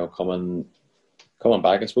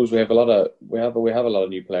back, I suppose we have a lot of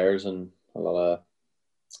new players and a lot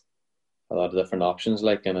of different options.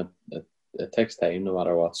 Like, and it takes time, no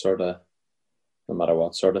matter what sort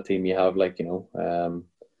of team you have. Like,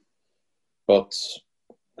 but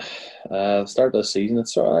the start of the season,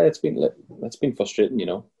 it's been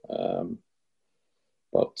frustrating,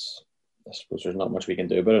 but I suppose there's not much we can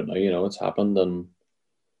do about it now. It's happened, and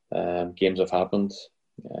games have happened.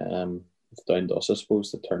 It's down to us, I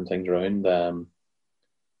suppose, to turn things around.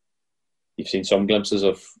 you've seen some glimpses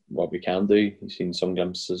of what we can do. You've seen some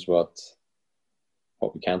glimpses what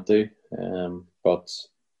we can't do. But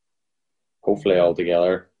hopefully all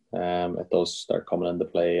together, it does start coming into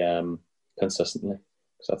play consistently,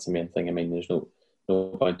 because that's the main thing. I mean, there's no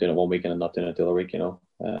point doing it one week and not doing it the other week, you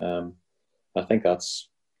know. I think that's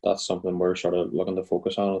something we're sort of looking to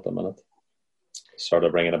focus on at the minute. Sort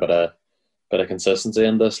of bringing a bit of consistency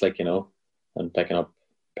in this, like, you know, and picking up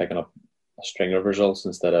a string of results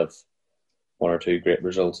instead of one or two great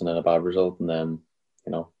results and then a bad result, and then,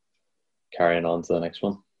 you know, carrying on to the next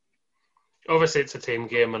one. Obviously, it's a team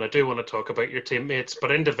game, and I do want to talk about your teammates,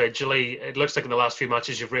 but individually, it looks like in the last few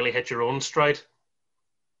matches you've really hit your own stride.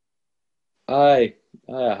 I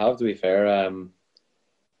have, to be fair. I'm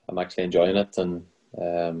actually enjoying it, and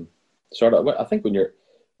sort of. I think when you're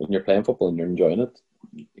playing football and you're enjoying it,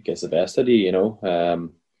 it gets the best of you, you know.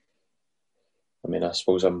 I mean, I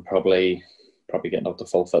suppose I'm probably getting up to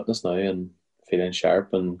full fitness now and feeling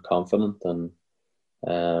sharp and confident, and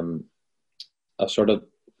I've sort of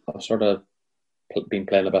been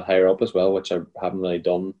playing a bit higher up as well, which I haven't really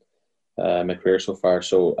done in my career so far.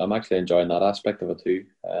 So I'm actually enjoying that aspect of it too.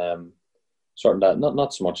 Sort of that,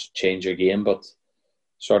 not so much change your game, but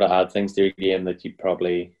sort of add things to your game that you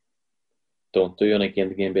probably don't do on a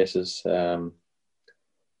game-to-game basis. And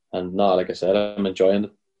no, like I said, I'm enjoying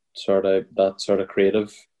it. That sort of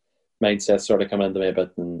creative mindset sort of coming into me a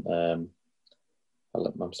bit, and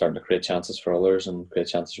I'm starting to create chances for others and create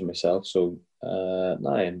chances for myself. So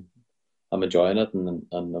I'm enjoying it, and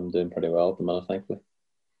I'm doing pretty well at the minute, thankfully.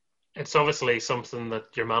 It's obviously something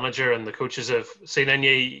that your manager and the coaches have seen in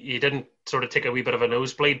you. You didn't sort of take a wee bit of a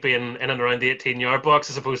nosebleed being in and around the 18-yard box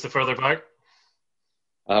as opposed to further back?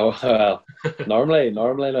 Oh, well, normally,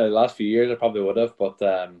 now, the last few years I probably would have, but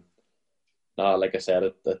no, like I said,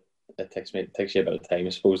 it takes you a bit of time, I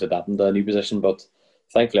suppose, adapting to a new position. But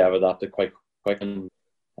thankfully, I've adapted quite quick, and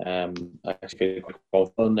I actually feel quite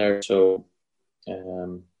confident there. So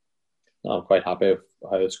no, I'm quite happy with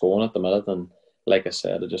how it's going at the minute. And like I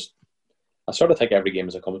said, I sort of take every game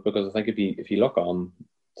as it comes, because I think if you look on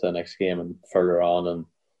to the next game and further on and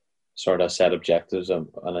sort of set objectives, and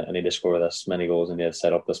I need to score this many goals, and I need to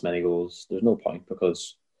set up this many goals, there's no point,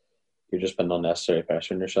 because you're just putting unnecessary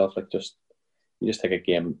pressure on yourself. Like, you just take it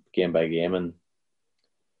game by game and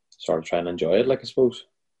sort of try and enjoy it, like, I suppose,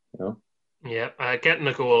 you know. Yeah, getting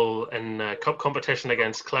a goal in cup competition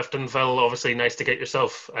against Cliftonville, obviously nice to get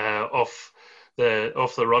yourself off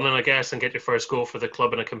the running, I guess, and get your first goal for the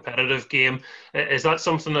club in a competitive game. Is that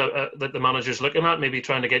something that the manager's looking at, maybe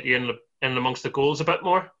trying to get you in amongst the goals a bit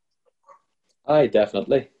more? Aye,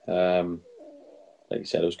 definitely. Like you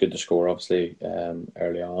said, it was good to score, obviously,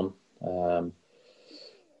 early on.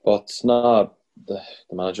 But no, the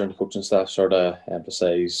manager and the coaching staff sort of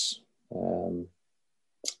emphasise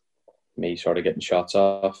me sort of getting shots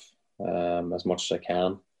off as much as I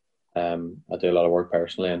can. I do a lot of work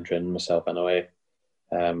personally and training myself anyway.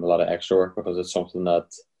 A lot of extra work, because it's something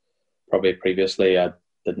that probably previously I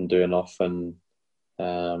didn't do enough. And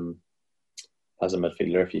as a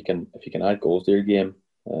midfielder, if you can add goals to your game,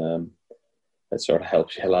 it sort of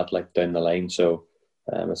helps you a lot, like, down the line. So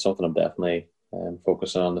it's something I'm definitely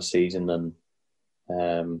focusing on this season, and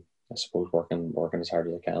I suppose working as hard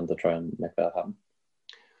as I can to try and make that happen.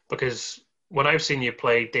 Because when I've seen you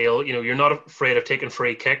play, Dale, you know, you're not afraid of taking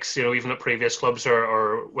free kicks, you know, even at previous clubs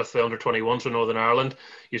or with the under-21s with Northern Ireland.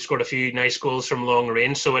 You've scored a few nice goals from long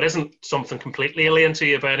range, so it isn't something completely alien to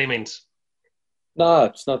you by any means. No,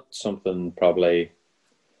 it's not something, probably,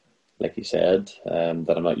 like you said,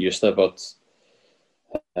 that I'm not used to, but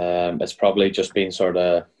it's probably just been sort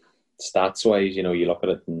of stats-wise, you know, you look at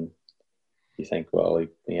it and you think, well,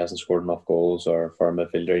 he hasn't scored enough goals, or for a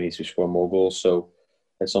midfielder he needs to score more goals. So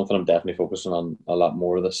it's something I'm definitely focusing on a lot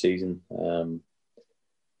more this season,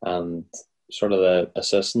 and sort of the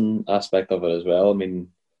assisting aspect of it as well. I mean,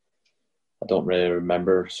 I don't really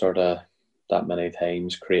remember sort of that many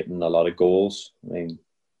times creating a lot of goals. I mean,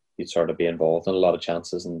 you'd sort of be involved in a lot of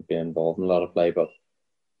chances and be involved in a lot of play, but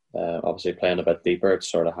obviously playing a bit deeper, it's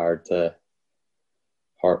sort of hard to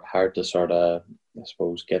sort of, I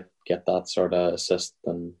suppose, get that sort of assist.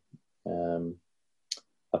 And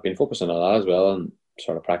I've been focusing on that as well, and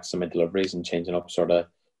sort of practicing my deliveries and changing up sort of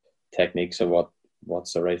techniques of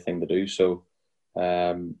what's the right thing to do. So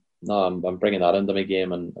no, I'm bringing that into my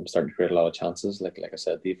game, and I'm starting to create a lot of chances, like I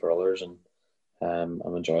said, deep for others, and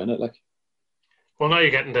I'm enjoying it. Like, well, now you're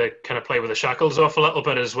getting to kind of play with the shackles off a little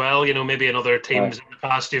bit as well. You know, maybe in other teams in the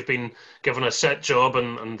past you've been given a set job,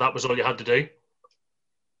 and that was all you had to do.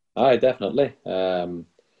 Aye, definitely. I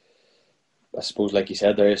suppose, like you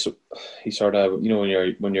said, there is, you sort of, you know,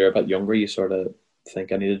 when you're a bit younger, you sort of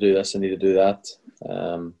think I need to do this, I need to do that,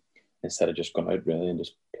 instead of just going out really and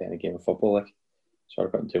just playing a game of football, like sort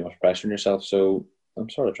of putting too much pressure on yourself. So I'm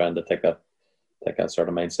sort of trying to take that sort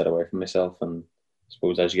of mindset away from myself, and I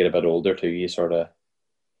suppose as you get a bit older too, you sort of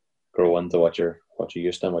grow into what you're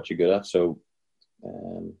used to and what you're good at. So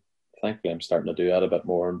thankfully I'm starting to do that a bit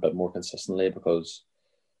more consistently, because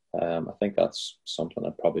I think that's something I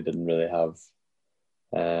probably didn't really have,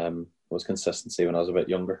 was consistency when I was a bit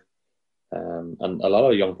younger. And a lot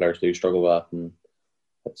of young players do struggle with that, and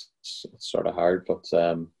it's sort of hard, but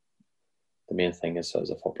the main thing is, as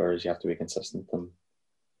a footballer, is you have to be consistent, and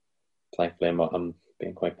thankfully I'm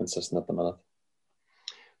being quite consistent at the minute.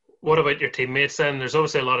 What about your teammates then? There's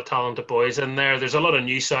obviously a lot of talented boys in there. There's a lot of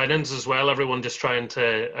new signings as well. Everyone just trying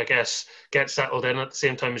to, I guess, get settled in at the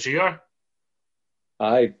same time as you are.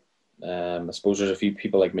 I suppose there's a few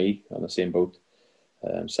people like me on the same boat,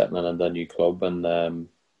 settling into a new club, and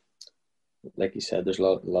like you said, there's a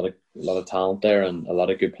lot of talent there and a lot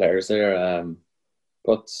of good players there.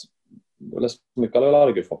 But listen, we've got a lot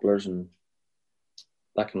of good footballers, and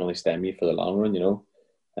that can only stem you for the long run, you know.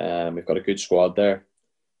 We've got a good squad there,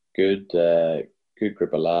 good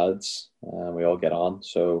group of lads. We all get on,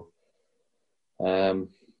 so I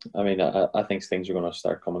mean, I think things are going to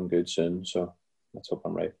start coming good soon. So let's hope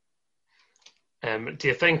I'm right. Do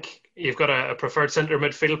you think you've got a preferred centre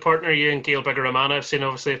midfield partner? You and Gail Bigger-Amana, I've seen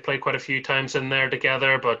obviously have played quite a few times in there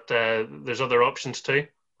together, but there's other options too.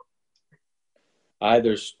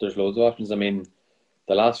 There's loads of options. I mean,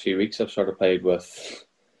 the last few weeks I've sort of played with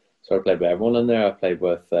everyone in there. I've played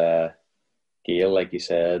with Gail, like you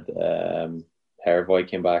said. Hervoy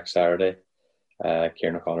came back Saturday.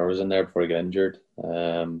 Kieran O'Connor was in there before he got injured,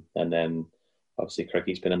 and then obviously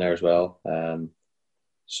Cricky's been in there as well.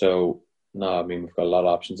 So no, I mean, we've got a lot of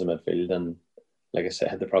options in midfield, and like I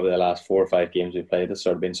said, probably the last 4 or 5 games we've played has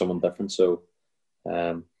sort of been someone different. So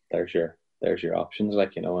there's your options,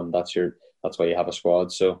 like, you know, and that's why you have a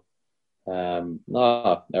squad. So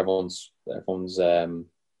no, everyone's got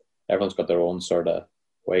their own sort of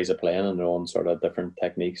ways of playing and their own sort of different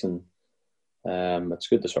techniques, and it's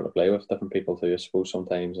good to sort of play with different people too, I suppose,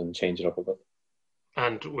 sometimes, and change it up a bit.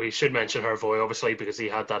 And we should mention Hervoy, obviously, because he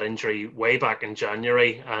had that injury way back in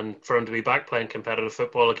January, and for him to be back playing competitive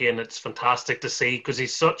football again, it's fantastic to see, because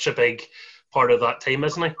he's such a big part of that team,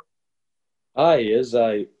 isn't he? He is.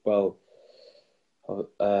 I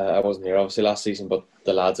wasn't here obviously last season, but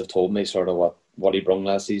the lads have told me sort of what he brought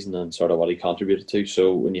last season and sort of what he contributed to.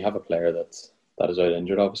 So when you have a player that is out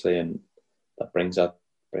injured, obviously, and that brings that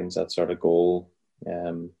sort of goal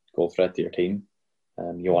threat to your team,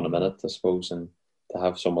 you want him in it, I suppose, and to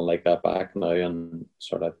have someone like that back now and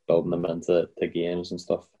sort of building them into games and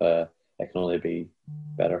stuff, it can only be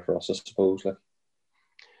better for us, I suppose. Like,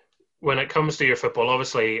 when it comes to your football,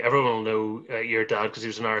 obviously everyone will know your dad, because he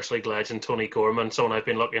was an Irish League legend, Tony Gorman, someone I've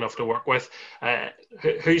been lucky enough to work with.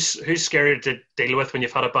 Who's scary to deal with when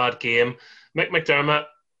you've had a bad game? Mick McDermott,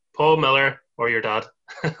 Paul Miller, or your dad?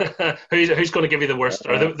 who's going to give you the worst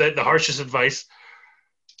or the harshest advice?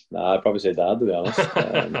 Nah, I'd probably say dad, to be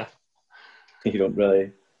honest. You don't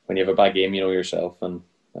really, when you have a bad game, you know yourself, and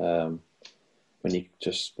when you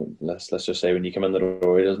just let's just say when you come in the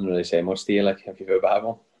door, he doesn't really say much to you, like if you have a bad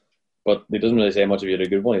one, but he doesn't really say much if you had a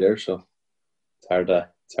good one either. So it's hard to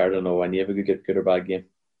know when you have a good or bad game.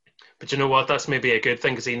 But you know what? That's maybe a good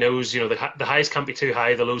thing, because he knows, you know, the highs can't be too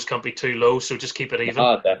high, the lows can't be too low. So just keep it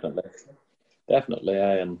even. Definitely.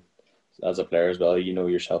 And as a player as well, you know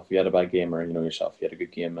yourself if you had a bad game, or you know yourself if you had a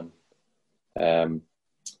good game, and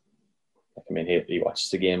I mean, he watches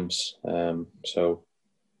the games, so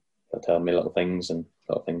he'll tell me little things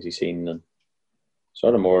he's seen, and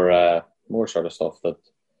sort of more sort of stuff that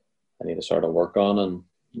I need to sort of work on, and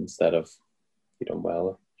instead of you done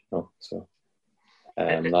well, you know. So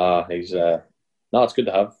it's good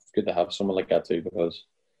to have someone like that too, because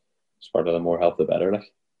it's part of the more help the better.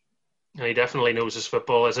 Like, and he definitely knows his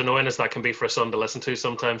football, as annoying as that can be for a son to listen to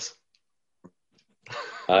sometimes.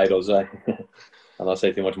 He does. I'll not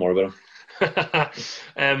say too much more about him. It's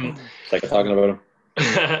like I'm talking about him.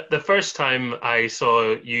 The first time I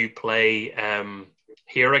saw you play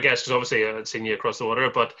here, I guess, because obviously I'd seen you across the water,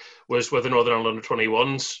 but was with the Northern Ireland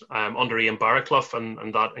under-21s under Ian Barraclough,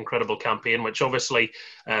 and that incredible campaign, which obviously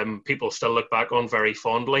people still look back on very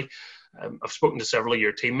fondly. I've spoken to several of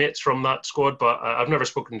your teammates from that squad, but I've never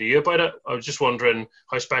spoken to you about it. I was just wondering,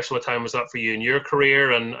 how special a time was that for you in your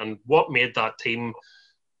career, and what made that team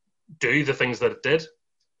do the things that it did?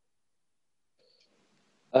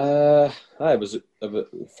 It was,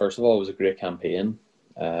 first of all, it was a great campaign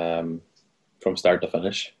from start to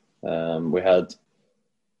finish. We had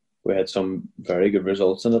some very good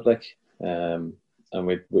results in it. Like and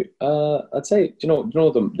I'd say,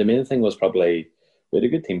 the main thing was probably we had a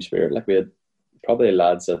good team spirit. Like we had probably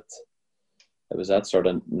lads that it was that sort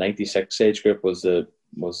of 96 age group was the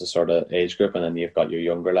sort of age group, and then you've got your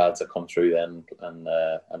younger lads that come through then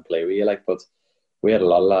and play with you. Like, but we had a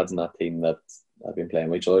lot of lads in that team that have been playing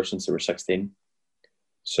with each other since they were 16.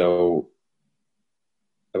 So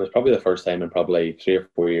it was probably the first time in probably 3 or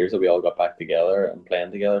 4 years that we all got back together and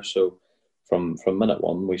playing together. So from minute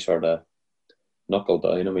one, we sort of knuckled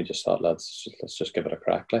down and we just thought, let's just give it a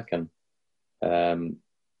crack. Like, and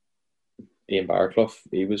Ian Barclough,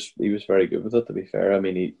 he was very good with it, to be fair. I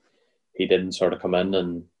mean, he didn't sort of come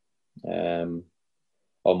in and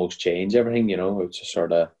almost change everything, It was just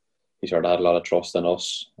he sort of had a lot of trust in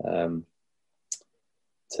us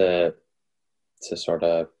to sort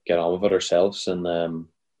of get on with it ourselves, and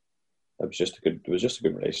it was just a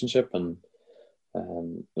good relationship. And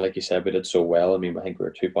like you said, we did so well. I mean, I think we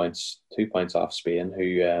were 2 points off Spain,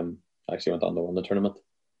 who actually went on to win the tournament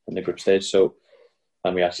in the group stage. So,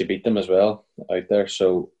 and we actually beat them as well out there.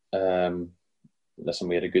 So, listen,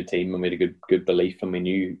 we had a good team and we had a good belief, and we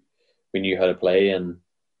knew how to play, and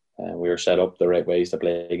we were set up the right ways to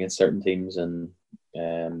play against certain teams. And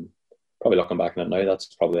probably looking back on it now,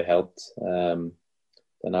 that's probably helped the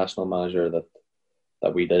national manager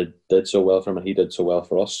that we did so well for him, and he did so well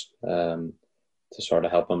for us, to sort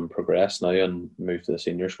of help him progress now and move to the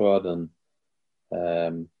senior squad. And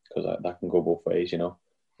because that can go both ways,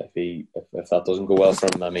 If that doesn't go well for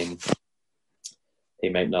him, I mean, he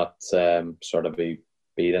might not sort of be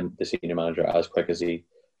the senior manager as quick as he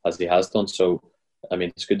has done. So, I mean,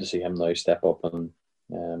 it's good to see him now step up and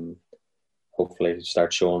hopefully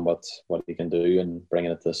start showing what he can do and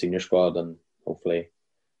bringing it to the senior squad, and hopefully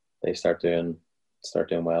they start doing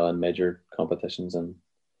well in major competitions and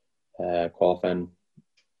qualifying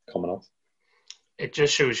coming up. It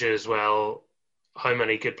just shows you as well how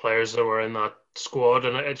many good players there were in that squad,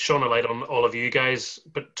 and it's shone a light on all of you guys,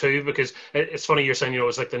 but too, because it's funny you're saying, it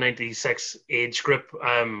was like the 96 age group.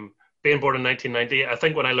 Being born in 1990, I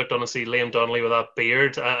think when I looked on and see Liam Donnelly with that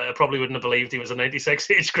beard, I probably wouldn't have believed he was a 96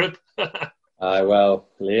 age group. Well,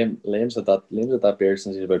 Liam's had that beard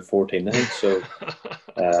since he's about 14, I think. So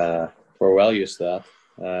we're well used to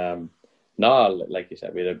that. No, like you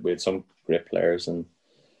said, we had some great players, and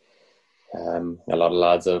a lot of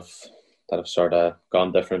lads that have sort of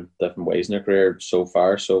gone different ways in their career so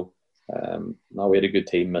far. So no, we had a good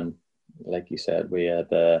team, and like you said, we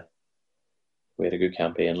had a good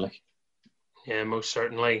campaign. Like. Yeah, most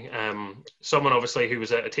certainly. Someone obviously who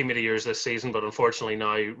was a team of the years this season, but unfortunately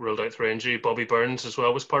now ruled out through injury. Bobby Burns as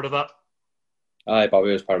well was part of that. Aye,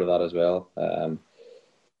 Bobby was part of that as well.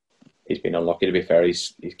 He's been unlucky, to be fair. He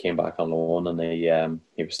came back on loan, and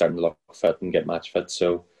he was starting to look fit and get match fit.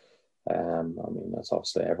 So, I mean, that's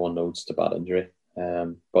obviously everyone knows it's a bad injury.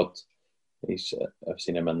 But I've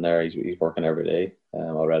seen him in there. He's working every day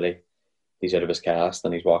already. He's out of his cast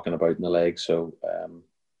and he's walking about in the leg. So,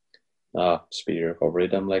 speedy recovery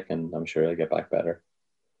to him, and I'm sure he'll get back better.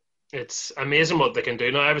 It's amazing what they can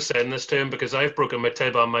do. Now, I was saying this to him because I've broken my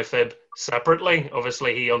tib and my fib separately.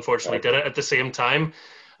 Obviously, he unfortunately did it at the same time,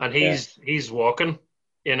 and he's walking,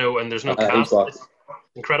 and there's no cast. It's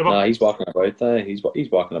incredible. No, he's walking about.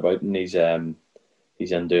 He's walking about, and he's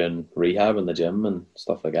in doing rehab in the gym and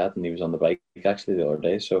stuff like that. And he was on the bike actually the other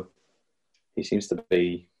day, so he seems to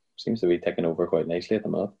be taking over quite nicely at the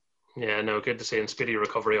moment. Yeah, no, good to see, and speedy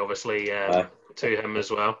recovery, obviously, to him as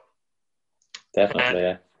well. Definitely,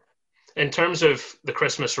 yeah. In terms of the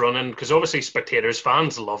Christmas run-in, because obviously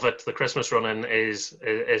fans love it. The Christmas run-in is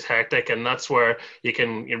hectic, and that's where you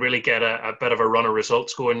really get a bit of a run of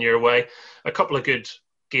results going your way. A couple of good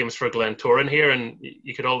games for Glentoran here, and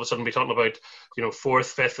you could all of a sudden be talking about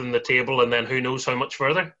 4th, 5th in the table, and then who knows how much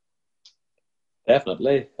further.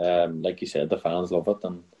 Definitely, like you said, the fans love it,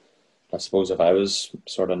 and I suppose if I was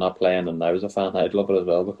sort of not playing and I was a fan, I'd love it as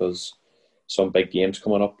well, because some big games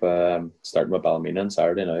coming up, starting with Ballymena on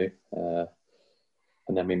Saturday now,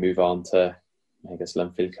 and then we move on to, I think it's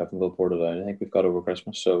Linfield, Cliftonville, Portadown, I think we've got over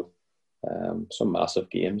Christmas. So some massive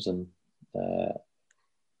games, and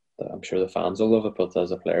I'm sure the fans will love it, but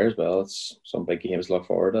as a player as well, it's some big games to look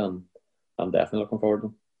forward to, and I'm definitely looking forward to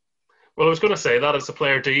them. Well, I was going to say that as a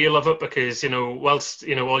player, do you love it? Because, whilst,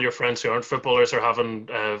 all your friends who aren't footballers are having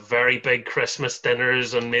very big Christmas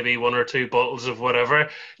dinners and maybe 1 or 2 bottles of whatever,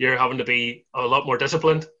 you're having to be a lot more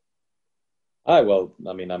disciplined. Well,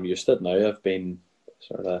 I mean, I'm used to it now. I've been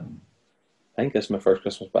I think this is my first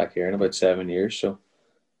Christmas back here in about 7 years. So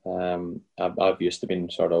I've used to being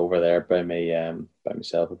sort of over there by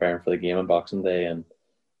myself, preparing for the game on Boxing Day and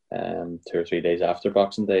 2 or 3 days after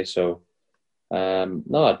Boxing Day. So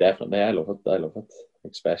No, definitely, I love it. I love it,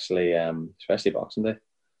 especially Boxing Day.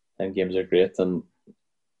 And games are great, and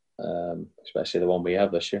especially the one we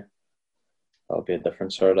have this year. That'll be a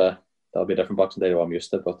different Boxing Day to what I'm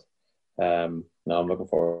used to. But no, I'm looking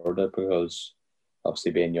forward to it because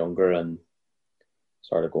obviously being younger and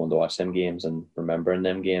sort of going to watch them games and remembering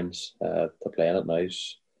them games to playing it now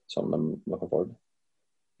is something I'm looking forward to.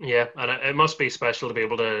 Yeah, and it must be special to be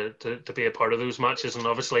able to be a part of those matches. And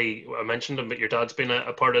obviously, I mentioned them, but your dad's been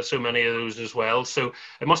a part of so many of those as well. So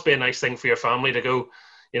it must be a nice thing for your family to go.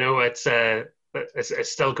 It's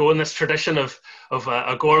still going, this tradition of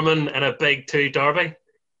a Gorman and a big two derby.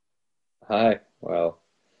 Hi, well,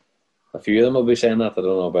 a few of them will be saying that. I don't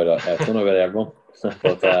know about it. I don't know about everyone,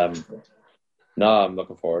 but no, I'm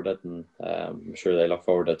looking forward to it, and I'm sure they look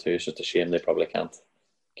forward to it too. It's just a shame they probably can't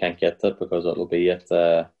get to it because it'll be at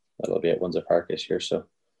Windsor Park this year. So,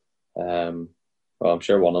 well, I'm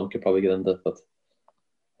sure one of them could probably get into it, but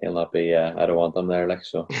he'll not be. I don't want them there, like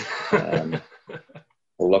so.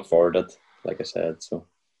 We'll look forward to it, like I said. So.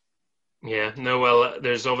 Yeah, no, well,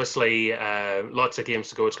 there's obviously lots of games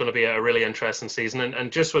to go. It's going to be a really interesting season,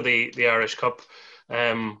 and just with the Irish Cup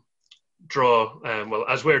draw, well,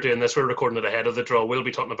 as we're doing this, we're recording it ahead of the draw. We'll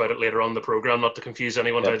be talking about it later on in the programme, not to confuse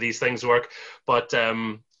anyone how these things work. But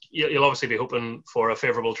you'll obviously be hoping for a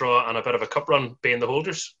favourable draw and a bit of a cup run being the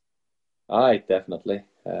holders. Aye, definitely.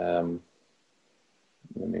 I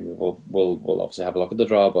mean, we'll obviously have a look at the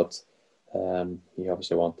draw, but you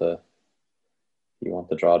obviously want the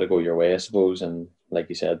draw to go your way, I suppose. And like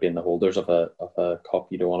you said, being the holders of a cup,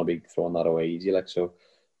 you don't want to be throwing that away easy. Like so,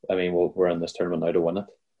 I mean, we're in this tournament now to win it.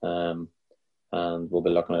 And we'll be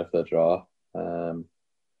looking out for the draw.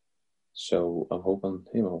 So I'm hoping,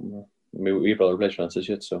 we brother plays for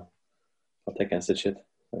Institute, so I'll take Institute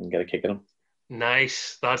and get a kick at him.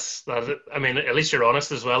 Nice. That's that. I mean, at least you're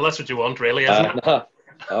honest as well. That's what you want, really, isn't it? No.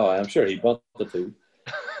 Oh, I'm sure he'd want it too.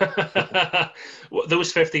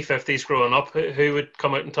 Those 50-50s growing up, who would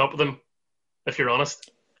come out on top of them, if you're honest?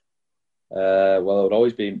 Well, it would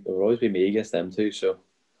always be me against them too. So.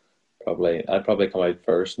 I'd probably come out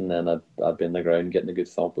first, and then I'd be in the ground getting a good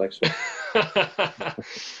thump, like so.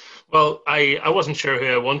 Well, I wasn't sure who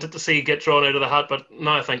I wanted to see get drawn out of the hat, but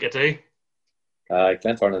now I think I do.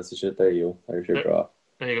 Glentoran Institute, there you go. There's your draw.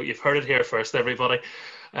 There you go. You've heard it here first, everybody.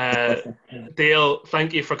 Dale,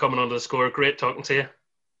 thank you for coming onto the score. Great talking to you.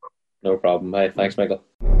 No problem. Hey, thanks, Michael.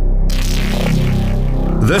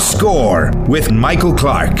 The Score with Michael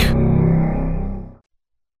Clark.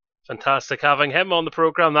 Fantastic having him on the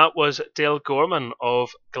programme. That was Dale Gorman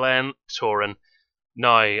of Glentoran.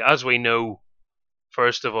 Now, as we know,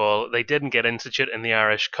 first of all, they didn't get Institute in the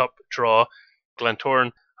Irish Cup draw.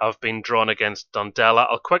 Glentoran have been drawn against Dundela.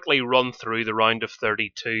 I'll quickly run through the round of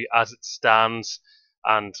 32 as it stands,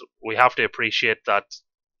 and we have to appreciate that,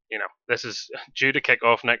 this is due to kick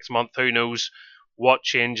off next month. Who knows what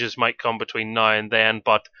changes might come between now and then,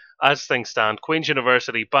 but as things stand, Queen's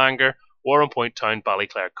University Bangor, Warrenpoint Town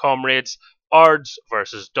Ballyclare Comrades, Ards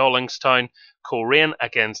versus Dollingstown, Coleraine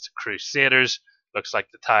against Crusaders, looks like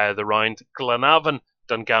the tie of the round, Glenavon,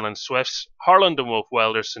 Dungannon Swifts, Harland and Wolf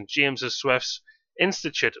Welders, St James's Swifts,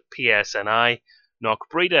 Institute PSNI,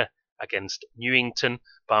 Knockbreda against Newington,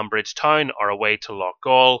 Banbridge Town are away to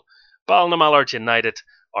Loughgall, Ballinamallard United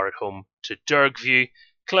are at home to Dergview,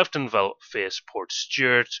 Cliftonville face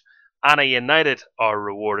Portstewart, Anna United are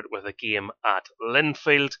rewarded with a game at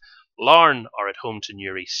Linfield, Larne are at home to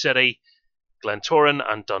Newry City, Glentoran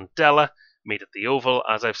and Dundela meet at the Oval,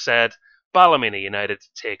 as I've said, Ballymena United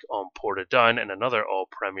take on Portadown in another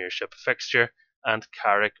All-Premiership fixture, and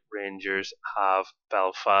Carrick Rangers have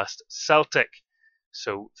Belfast Celtic.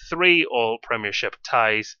 So 3 All-Premiership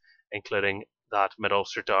ties, including that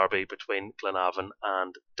Mid-Ulster derby between Glenavon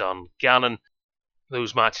and Dungannon.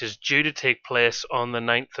 Those matches due to take place on the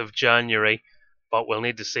 9th of January, but we'll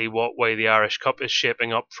need to see what way the Irish Cup is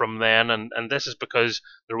shaping up from then, and this is because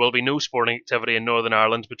there will be no sporting activity in Northern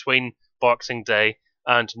Ireland between Boxing Day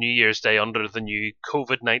and New Year's Day under the new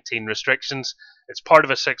COVID-19 restrictions. It's part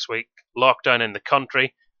of a 6-week lockdown in the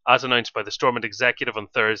country, as announced by the Stormont Executive on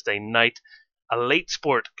Thursday night. Elite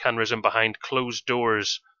sport can resume behind closed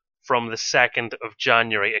doors from the 2nd of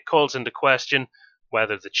January. It calls into question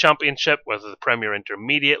whether the Championship, whether the Premier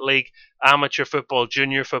Intermediate League, amateur football,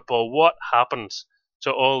 junior football, what happens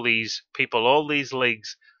to all these people, all these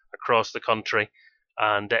leagues across the country.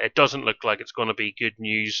 And it doesn't look like it's going to be good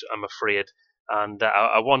news, I'm afraid. And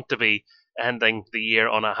I want to be ending the year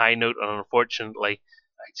on a high note, and unfortunately,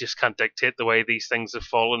 I just can't dictate the way these things have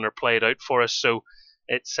fallen or played out for us. So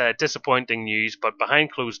it's disappointing news, but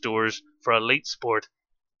behind closed doors for elite sport,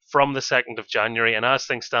 from the 2nd of January, and as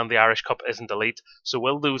things stand, the Irish Cup isn't elite. So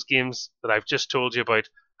will those games that I've just told you about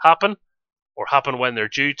happen, or happen when they're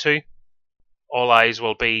due to? All eyes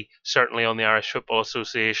will be certainly on the Irish Football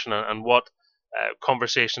Association and what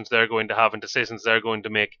conversations they're going to have and decisions they're going to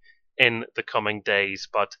make in the coming days.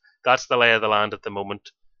 But that's the lay of the land at the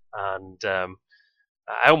moment, and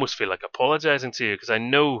I almost feel like apologising to you because I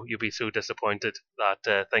know you'll be so disappointed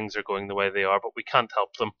that things are going the way they are, but we can't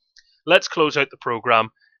help them. Let's close out the programme.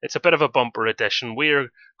 It's a bit of a bumper edition. We're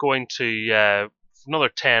going to, another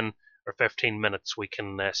 10 or 15 minutes we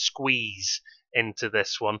can squeeze into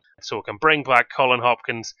this one, so we can bring back Colin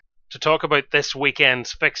Hopkins to talk about this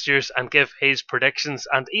weekend's fixtures and give his predictions.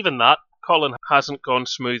 And even that, Colin, hasn't gone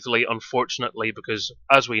smoothly, unfortunately, because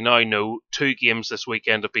as we now know, 2 games this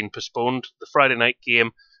weekend have been postponed. The Friday night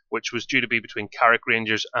game, which was due to be between Carrick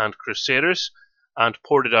Rangers and Crusaders, and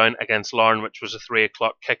Portadown against Larne, which was a 3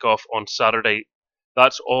 o'clock kickoff on Saturday.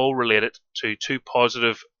 That's all related to 2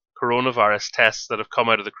 positive coronavirus tests that have come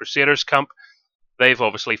out of the Crusaders camp. They've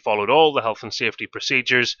obviously followed all the health and safety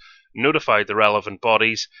procedures, notified the relevant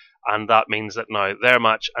bodies, and that means that now their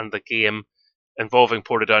match and the game involving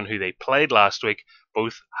Portadown, who they played last week,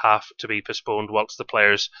 both have to be postponed whilst the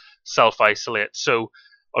players self-isolate. So,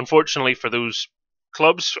 unfortunately for those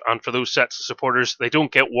clubs and for those sets of supporters, they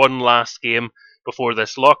don't get one last game before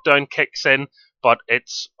this lockdown kicks in, but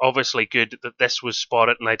it's obviously good that this was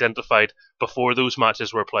spotted and identified before those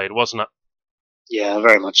matches were played, wasn't it? Yeah,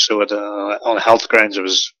 very much so. On health grounds, it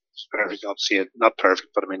was perfect. Obviously, not perfect,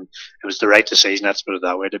 but I mean, it was the right decision. Let's put it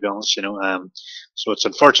that way, to be honest. So it's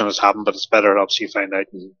unfortunate it's happened, but it's better obviously to find out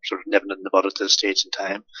and sort of nipping it in the bud at this stage in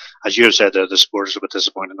time. As you said, the supporters are a bit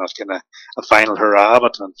disappointed not getting a final hurrah,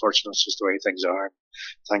 but unfortunately, it's just the way things are.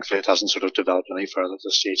 Thankfully, it hasn't sort of developed any further at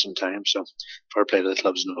this stage in time. So, fair play to the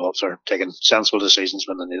clubs involved are taking sensible decisions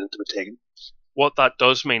when they needed to be taken. What that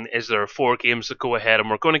does mean is there are 4 games that go ahead, and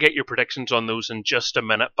we're going to get your predictions on those in just a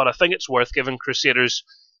minute, but I think it's worth giving Crusaders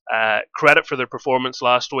credit for their performance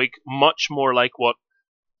last week, much more like what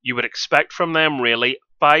you would expect from them, really.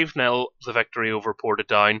 5-0 the victory over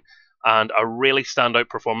Portadown, and a really standout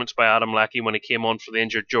performance by Adam Leckie when he came on for the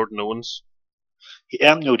injured Jordan Owens.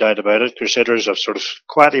 Yeah, no doubt about it. Crusaders have sort of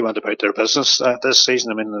quietly went about their business this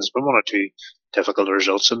season. I mean, there's been 1 or 2 difficult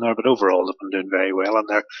results in there, but overall they've been doing very well, and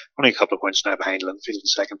they're only a couple of points now behind Linfield in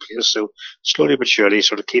second place. So slowly but surely,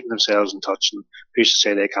 sort of keeping themselves in touch, and who's to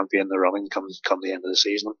say they can't be in the running come the end of the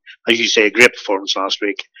season. As you say, a great performance last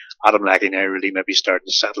week. Adam Leckie now really maybe starting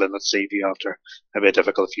to settle in at CV after maybe a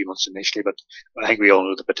difficult few months initially, but I think we all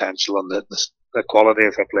know the potential and the quality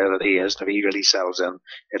of a player that he is. If he really settles in,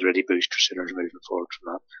 it'll really boost Crusaders moving forward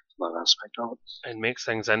from that aspect of it. It makes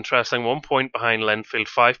things interesting. 1 point behind Linfield,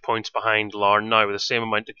 5 points behind Larne now with the same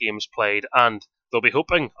amount of games played, and they'll be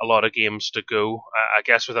hoping a lot of games to go. I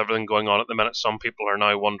guess with everything going on at the minute, some people are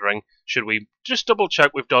now wondering, should we just double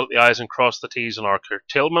check we've dotted the I's and crossed the T's on our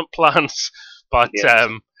curtailment plans? But yes.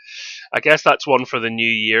 I guess that's one for the new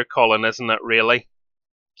year, Colin, isn't it, really?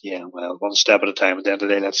 Yeah, well, one step at a time. At the end of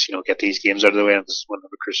the day, let's get these games out of the way, and when the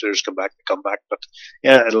Crusaders come back, they come back. But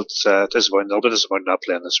yeah, it's disappointing. They'll be disappointed not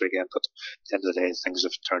playing this weekend. But at the end of the day, things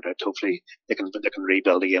have turned out. Hopefully, they can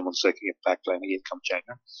rebuild again once they can get back playing again come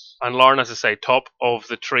January. And Larne, as I say, top of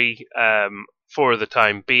the tree for the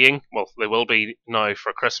time being. Well, they will be now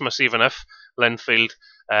for Christmas, even if Linfield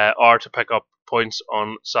are to pick up points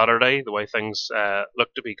on Saturday, the way things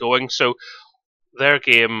look to be going. So their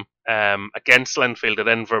game against Linfield at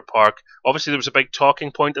Inver Park, obviously there was a big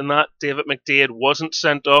talking point in that. David McDaid wasn't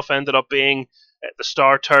sent off, ended up being the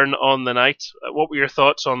star turn on the night. What were your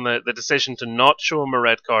thoughts on the decision to not show him a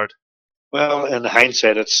red card? Well, in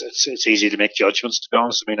hindsight, it's easy to make judgments, to be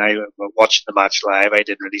honest. I mean, I watched the match live. I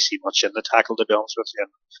didn't really see much in the tackle, to be honest with you.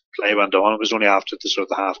 And play went on. It was only after the sort of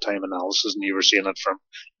the half-time analysis, and you were seeing it from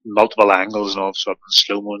multiple angles and all of a sudden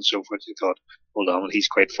slow-mo and so forth. You thought, hold on, well, he's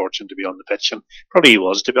quite fortunate to be on the pitch. And probably he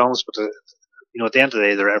was, to be honest, but at the end of the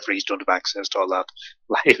day, the referees don't have access to all that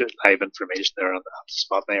live information there on the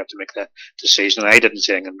spot. They have to make that decision. And I didn't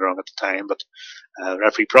say anything wrong at the time, but the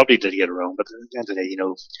referee probably did get it wrong. But at the end of the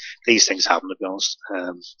day, these things happen, to be honest.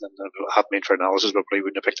 And had made for analysis, but probably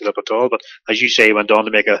wouldn't have picked it up at all. But as you say, he went on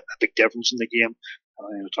to make a big difference in the game.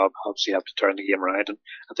 Obviously have to turn the game around, and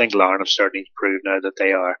I think Larne have certainly proved now that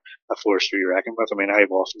they are a force to be reckoned with. I mean, I've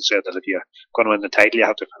often said that if you're going to win the title, you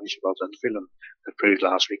have to finish above Linfield, and they proved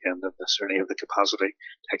last weekend that they certainly have the capacity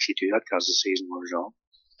to actually do that as the season wears on.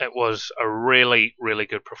 It was a really, really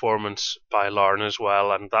good performance by Larne as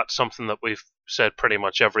well, and that's something that we've said pretty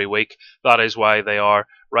much every week. That is why they are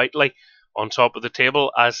rightly on top of the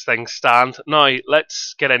table as things stand. Now,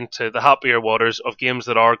 let's get into the happier waters of games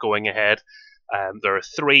that are going ahead. There are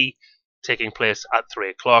 3 taking place at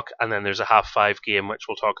 3 o'clock, and then there's a 5:30 game, which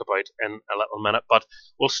we'll talk about in a little minute. But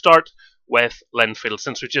we'll start with Linfield,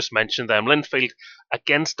 since we just mentioned them. Linfield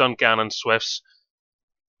against Dungannon Swifts.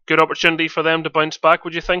 Good opportunity for them to bounce back,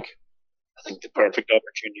 would you think? I think the perfect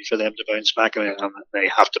opportunity for them to bounce back. I mean, and they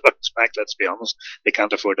have to bounce back, let's be honest. They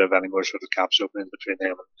can't afford to have any more sort of caps opening between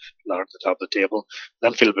them and Larne at the top of the table.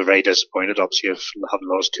 Linfield will be very disappointed, obviously, have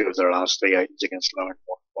lost 2 of their last 3 outings against Larne at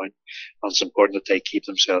 1 point. And it's important that they keep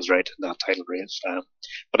themselves right in that title race.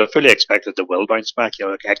 But I fully expect that they will bounce back,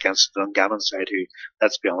 against the Dungannon side, who,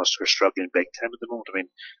 let's be honest, are struggling big time at the moment. I mean,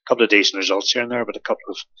 a couple of decent results here and there, but a couple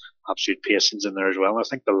of absolute pacings in there as well. I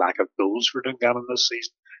think the lack of goals for Dungannon this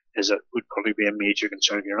season would probably be a major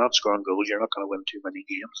concern. If you're not scoring goals, you're not going to win too many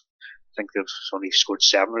games. I think they've only scored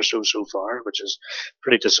 7 or so far, which is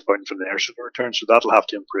pretty disappointing from their sort of return. So that'll have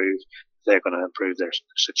to improve if they're going to improve their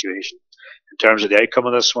situation. In terms of the outcome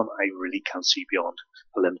of this one, I really can't see beyond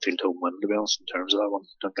a Linfield home win, to be honest, in terms of that one.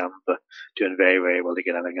 Dungannon doing very, very well to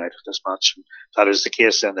get anything out of this match. And if that is the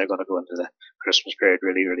case, then they're going to go into the Christmas period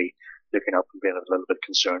really, really looking up and being a little bit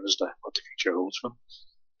concerned as to what the future holds for them.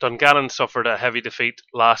 Dungannon suffered a heavy defeat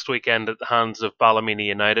last weekend at the hands of Ballymena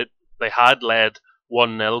United. They had led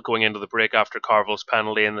 1-0 going into the break after Carville's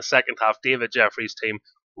penalty. In the second half, David Jeffrey's team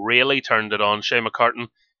really turned it on. Shea McCartan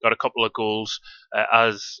got a couple of goals,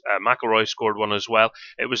 as McElroy scored one as well.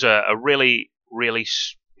 It was a really, really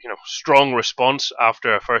strong response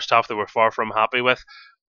after a first half they were far from happy with.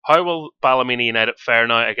 How will Ballymena United fare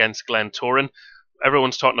now against Glentoran?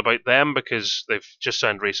 Everyone's talking about them because they've just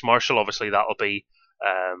signed Reece Marshall. Obviously, that'll be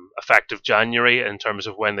effective January in terms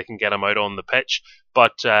of when they can get him out on the pitch.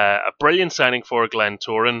 But a brilliant signing for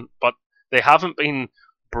Glentoran, but they haven't been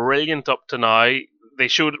brilliant up to now. They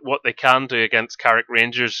showed what they can do against Carrick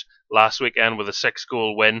Rangers last weekend with a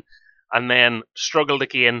 6-goal win, and then struggled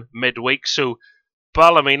again midweek. So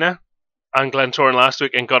Ballymena and Glentoran last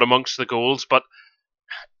week and got amongst the goals. But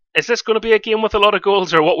is this going to be a game with a lot of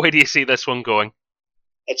goals, or what way do you see this one going?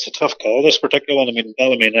 It's a tough call, this particular one. I mean,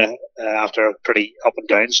 Ballymena, after a pretty up and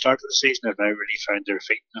down start to the season, have now really found their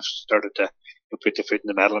feet and have started to put their foot in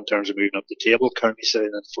the metal in terms of moving up the table, currently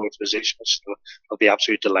sitting in 4th position, which I'll be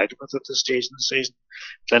absolutely delighted with at this stage in the season.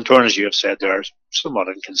 Glentoran, as you have said, they're somewhat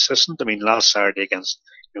inconsistent. I mean, last Saturday against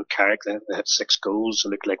Carrick, they had 6 goals,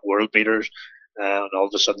 they looked like world beaters. And all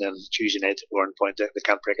of a sudden, then Tuesday night at Warrenpoint, they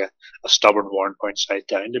can't break a stubborn Warrenpoint side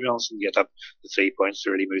down, to be honest, and get up the 3 points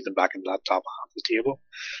to really move them back into that top half of the table.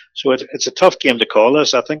 So it's a tough game to call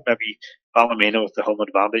this. I think maybe Ballymena with the home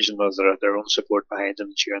advantage and with their own support behind them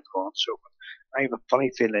and cheering them on. So I have a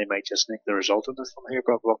funny feeling they might just nick the result of this one here,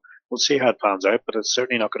 but we'll see how it pans out. But it's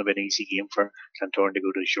certainly not going to be an easy game for Glentoran to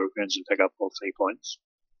go to the Shortgrounds and pick up all 3 points.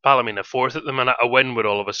 Ballymena 4th at the minute. A win would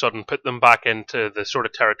all of a sudden put them back into the sort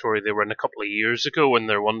of territory they were in a couple of years ago, when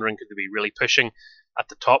they're wondering could they be really pushing at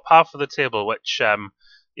the top half of the table, which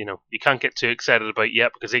you can't get too excited about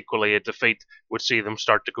yet, because equally a defeat would see them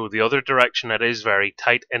start to go the other direction. It is very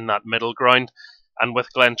tight in that middle ground, and with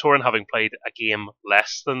Glentoran having played a game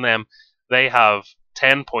less than them, they have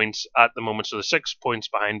 10 points at the moment, so they're 6 points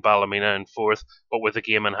behind Ballymena in 4th, but with a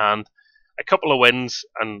game in hand. A couple of wins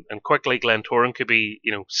and quickly Glentoran could be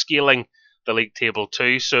scaling the league table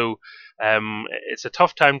too. So it's a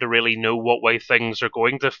tough time to really know what way things are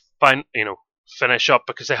going to finish up,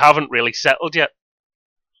 because they haven't really settled yet.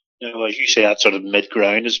 As you say, that sort of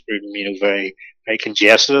mid-ground is proven, very, very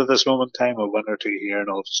congested at this moment in time. A win or two here, and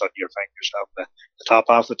all of a sudden you're finding yourself in the top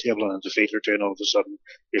half of the table, and a defeat or two, and all of a sudden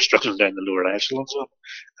you're struggling down the lower echelons.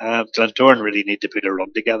 Glentoran really need to put a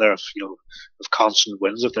run together of constant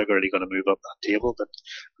wins if they're really going to move up that table. But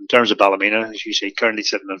in terms of Ballymena, as you say, currently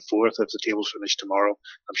sitting in 4th. If the table's finished tomorrow,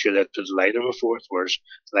 I'm sure they'd put light of a 4th, whereas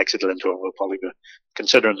the likes of Glentoran will probably be,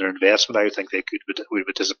 considering their investment, I think they would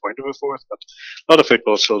be disappointed with 4th. But a lot of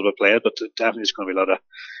football still to be played, but definitely there's going to be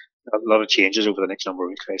a lot of changes over the next number of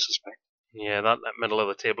weeks, I suspect. Yeah, that middle of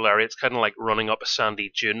the table area, it's kind of like running up a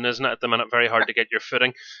sandy dune, isn't it, at the minute? Very hard to get your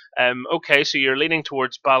footing. Okay, so you're leaning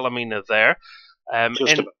towards Ballymena there.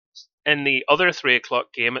 In the other 3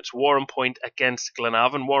 o'clock game, it's Warrenpoint against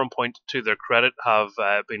Glenavon. Warrenpoint, to their credit, have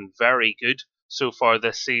been very good so far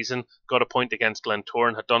this season. Got a point against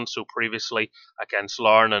Glentoran, had done so previously against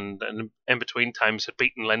Larne, and in between times had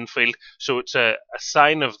beaten Linfield. So it's a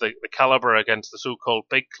sign of the calibre against the so-called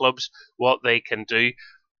big clubs, what they can do.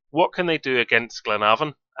 What can they do against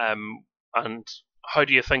Glenavon? And how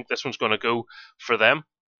do you think this one's going to go for them?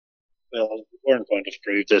 Well, we weren't going to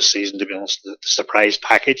prove this season, to be honest, the surprise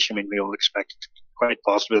package. I mean, we all expected quite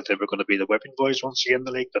possibly that they were going to be the whipping boys once again in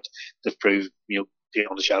the league, but they've proved,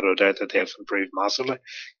 beyond a shadow of a doubt that they've improved massively.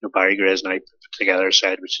 Barry Gray's now put together a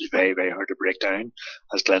side which is very, very hard to break down,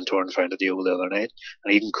 as Glentoran found a deal the other night.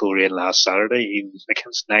 And even Coleraine last Saturday, even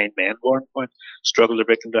against 9 men, Warrenpoint struggled to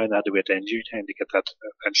break them down. They had to wait to injury time to get that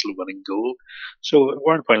eventual winning goal. So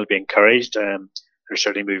Warrenpoint will be encouraged. They're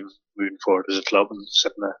certainly moving forward as a club and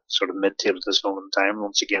sitting at sort of mid-table at this moment in time.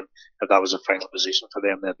 Once again, if that was a final position for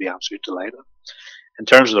them, they'd be absolutely delighted. In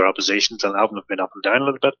terms of their opposition, Glenavon have been up and down a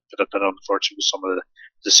little bit, but I've been unfortunate with some of the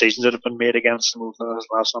decisions that have been made against them over the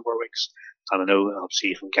last number of weeks. And I know,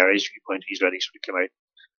 obviously, from Gary's viewpoint, he's ready to sort of come out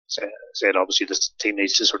said obviously this team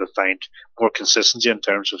needs to sort of find more consistency in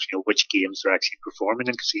terms of which games they're actually performing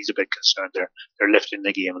in, because he's a bit concerned they're lifting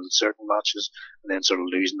the game in certain matches and then sort of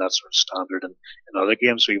losing that sort of standard in other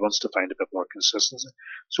games. So he wants to find a bit more consistency.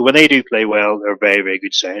 So when they do play well, they're a very, very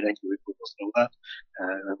good side. I think we both know that.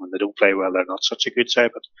 And when they don't play well, they're not such a good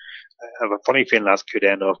side. But I have a funny feeling that could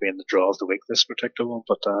end up being the draw of the week, this particular one.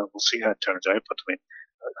 But we'll see how it turns out. But I mean,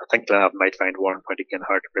 I think Glenavon might find Warrenpoint again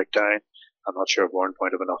hard to break down. I'm not sure if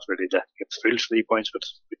Warrenpoint have enough really to get the full 3 points, but it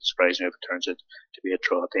would surprise me if it turns out to be a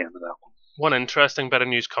draw at the end of that one. One interesting bit of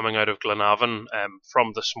news coming out of Glenavon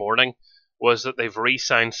from this morning was that they've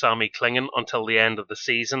re-signed Sammy Clingan until the end of the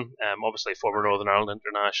season. Obviously, former Northern Ireland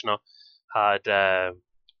international had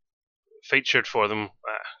featured for them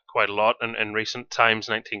quite a lot in recent times,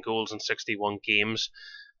 19 goals in 61 games,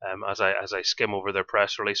 as I skim over their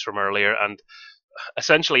press release from earlier, and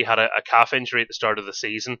essentially had a calf injury at the start of the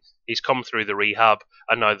season. He's come through the rehab,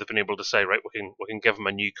 and now they've been able to say, right, we can give him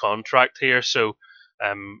a new contract here. So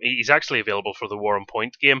he's actually available for the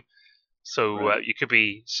Warrenpoint game. So right. You could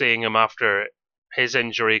be seeing him after his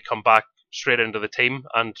injury come back straight into the team.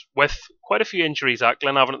 And with quite a few injuries at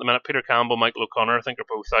Glenavon at the minute, Peter Campbell, Michael O'Connor, I think are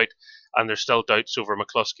both out, and there's still doubts over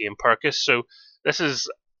McCluskey and Purkis. So this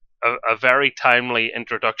is a very timely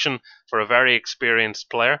introduction for a very experienced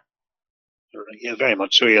player. Yeah, very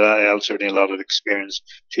much so. Yeah, certainly a lot of experience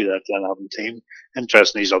to that Glenavon team.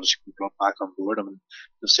 Interesting, he's obviously been brought back on board. I mean,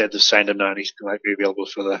 they've said they've signed him now and he's going to be available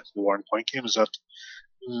for the Warrenpoint game. Is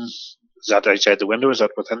that outside the window? Is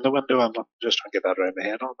that within the window? I'm not just trying to get that around my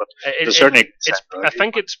head on, but I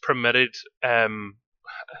think it's permitted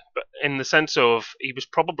in the sense of he was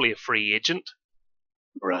probably a free agent.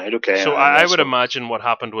 Right, okay. So I would imagine what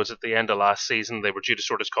happened was at the end of last season, they were due to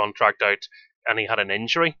sort his contract out and he had an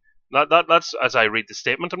injury. That's as I read the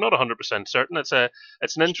statement. I'm not 100% certain. It's an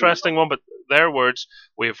interesting one, but their words: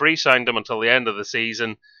 we've re-signed him until the end of the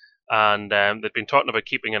season, and they've been talking about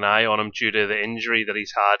keeping an eye on him due to the injury that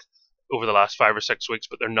he's had over the last 5 or 6 weeks.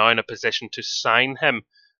 But they're now in a position to sign him,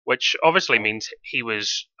 which obviously means he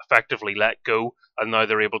was effectively let go, and now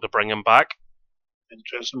they're able to bring him back.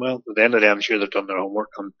 Interesting. Well, at the end of the day, I'm sure they've done their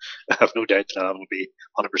homework, and I have no doubt that will be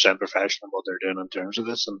 100% professional in what they're doing in terms of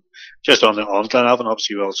this. And just on Glenavon,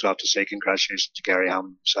 obviously, we also have to say congratulations to Gary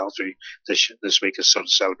Hammond himself, who this week has sort of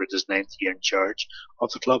celebrated his 9th year in charge of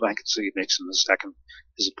the club. I can see he makes him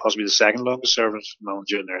possibly the second longest serving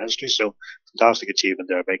manager in their history. So fantastic achievement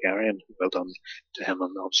there by Gary, and well done to him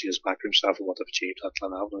and obviously his backroom staff for what they've achieved at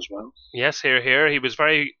Glenavon as well. Yes, here. He was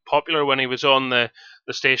very popular when he was on the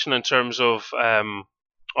station in terms of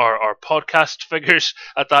our podcast figures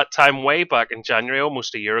at that time, way back in January,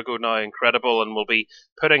 almost a year ago now. Incredible. And we'll be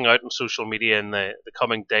putting out on social media in the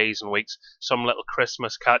coming days and weeks some little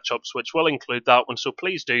Christmas catch-ups, which will include that one. So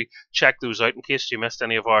please do check those out in case you missed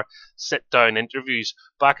any of our sit-down interviews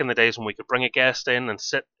back in the days when we could bring a guest in and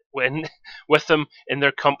sit with them in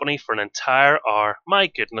their company for an entire hour. My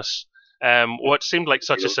goodness. What seemed like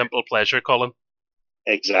such a simple pleasure, Colin.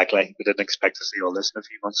 Exactly. We didn't expect to see all this in a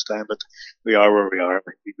few months' time, but we are where we are.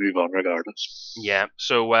 We move on regardless. Yeah.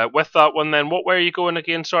 So with that one then, where are you going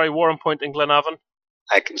again? Sorry, Warrenpoint and Glenavon?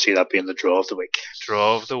 I can see that being the draw of the week.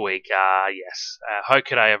 Draw of the week. Ah, yes. How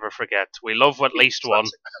could I ever forget? We love at least one.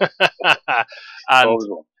 And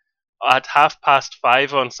at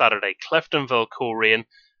 5:30 on Saturday, Cliftonville Coleraine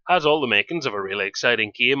has all the makings of a really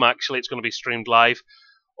exciting game. Actually, it's going to be streamed live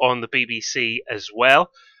on the BBC as well.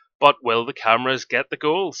 But will the cameras get the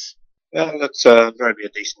goals? Yeah, that's going to be a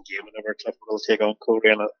decent game whenever Clifton will take on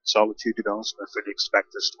Coleraine at Solitude, to be honest. I fully expect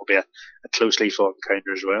this will be a closely fought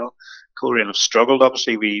encounter as well. Coleraine have struggled,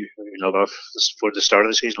 obviously. For the start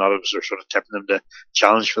of the season, a lot of us are sort of tipping them to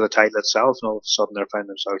challenge for the title itself, and all of a sudden they're finding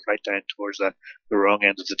themselves right down towards the wrong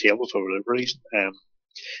end of the table for whatever reason. I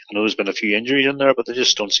know there's been a few injuries in there, but they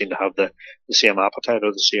just don't seem to have the same appetite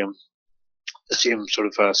or the same sort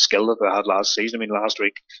of skill that they had last season. I mean, last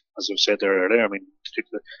week, as I've said there earlier, they took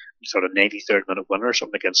the sort of 93rd minute winner or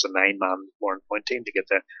something against a 9-man Warrenpoint team to get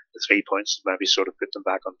the 3 points and maybe sort of put them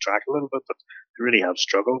back on track a little bit, but they really have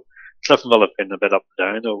struggled. Clifton will have been a bit up and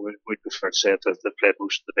down, though we'd prefer to say that they've played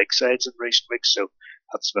most of the big sides in recent weeks, so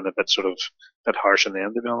that's been a bit bit harsh on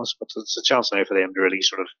them, to be honest. But it's a chance now for them to really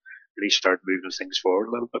start moving things forward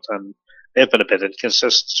a little bit. And they've been a bit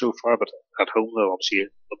inconsistent so far, but at home, though, obviously,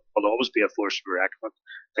 will always be a force to be reckoned with.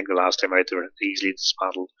 I think the last time out, they were easily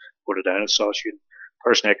dismantled, put it down at Solitude.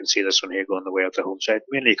 Personally, I can see this one here going the way of the home side,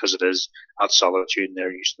 mainly because it is at Solitude and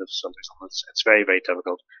they're using the facilities. It's a very, very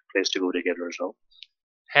difficult place to go to get a result.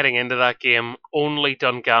 Heading into that game, only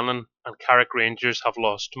Dungannon and Carrick Rangers have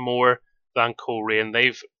lost more than Coleraine.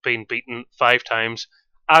 They've been beaten 5 times,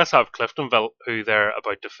 as have Cliftonville, who they're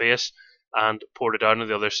about to face, and Portadown on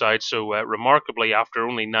the other side. So remarkably, after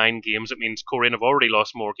only 9 games, it means Coleraine have already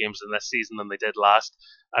lost more games in this season than they did last,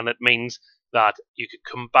 and it means that you could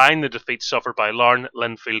combine the defeats suffered by Larne,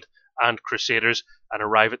 Linfield and Crusaders and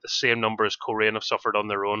arrive at the same number as Coleraine have suffered on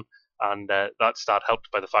their own, and that stat helped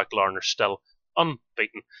by the fact Larne are still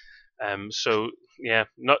unbeaten. So yeah,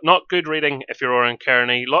 not good reading if you're Oran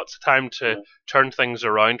Kearney. Lots of time to turn things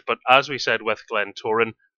around, but as we said with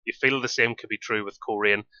Glentoran, you feel the same could be true with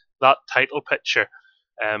Coleraine. That title picture,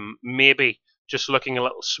 maybe just looking a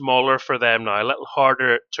little smaller for them now, a little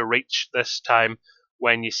harder to reach this time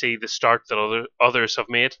when you see the start that others have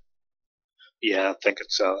made. Yeah, I think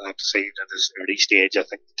it's, I have to say, at this early stage, I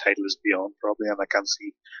think the title is beyond probably, and I can't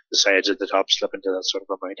see the sides at the top slip into that sort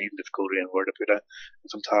of amount, even if Coleraine were to put a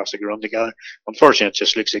fantastic run together. Unfortunately, it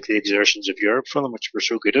just looks like the exertions of Europe for them, which were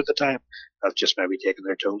so good at the time, have just maybe taken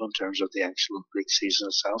their toll in terms of the actual league season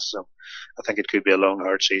itself. So I think it could be a long,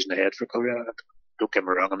 hard season ahead for Coleraine. Don't get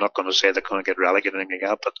me wrong, I'm not going to say they're going to get relegated or anything like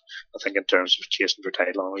that, but I think in terms of chasing for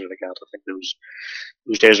title or like that, I think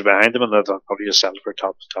those days are behind them, and they'll probably just settle for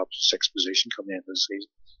top 6 position coming into the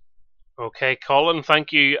season. Okay, Colin,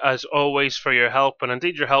 thank you as always for your help, and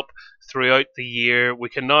indeed your help throughout the year. We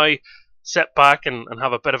can now sit back and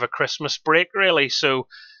have a bit of a Christmas break, really. So,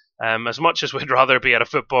 as much as we'd rather be at a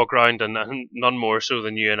football ground, and none more so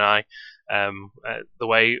than you and I, the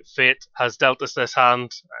way fate has dealt us this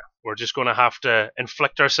hand, we're just going to have to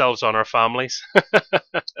inflict ourselves on our families.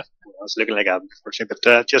 It's looking like that, unfortunately.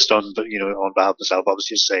 But just on behalf of myself,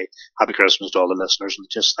 obviously, to say Happy Christmas to all the listeners, and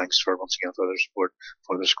just thanks once again for their support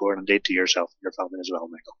for the score, and indeed to yourself and your family as well,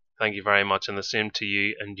 Michael. Thank you very much, and the same to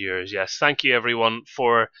you and yours. Yes, thank you everyone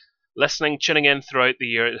for listening, tuning in throughout the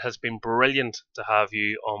year. It has been brilliant to have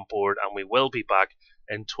you on board, and we will be back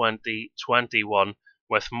in 2021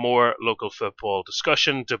 with more local football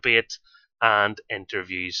discussion, debate, and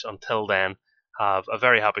interviews. Until then, have a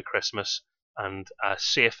very happy Christmas and a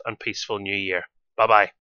safe and peaceful New Year. Bye bye.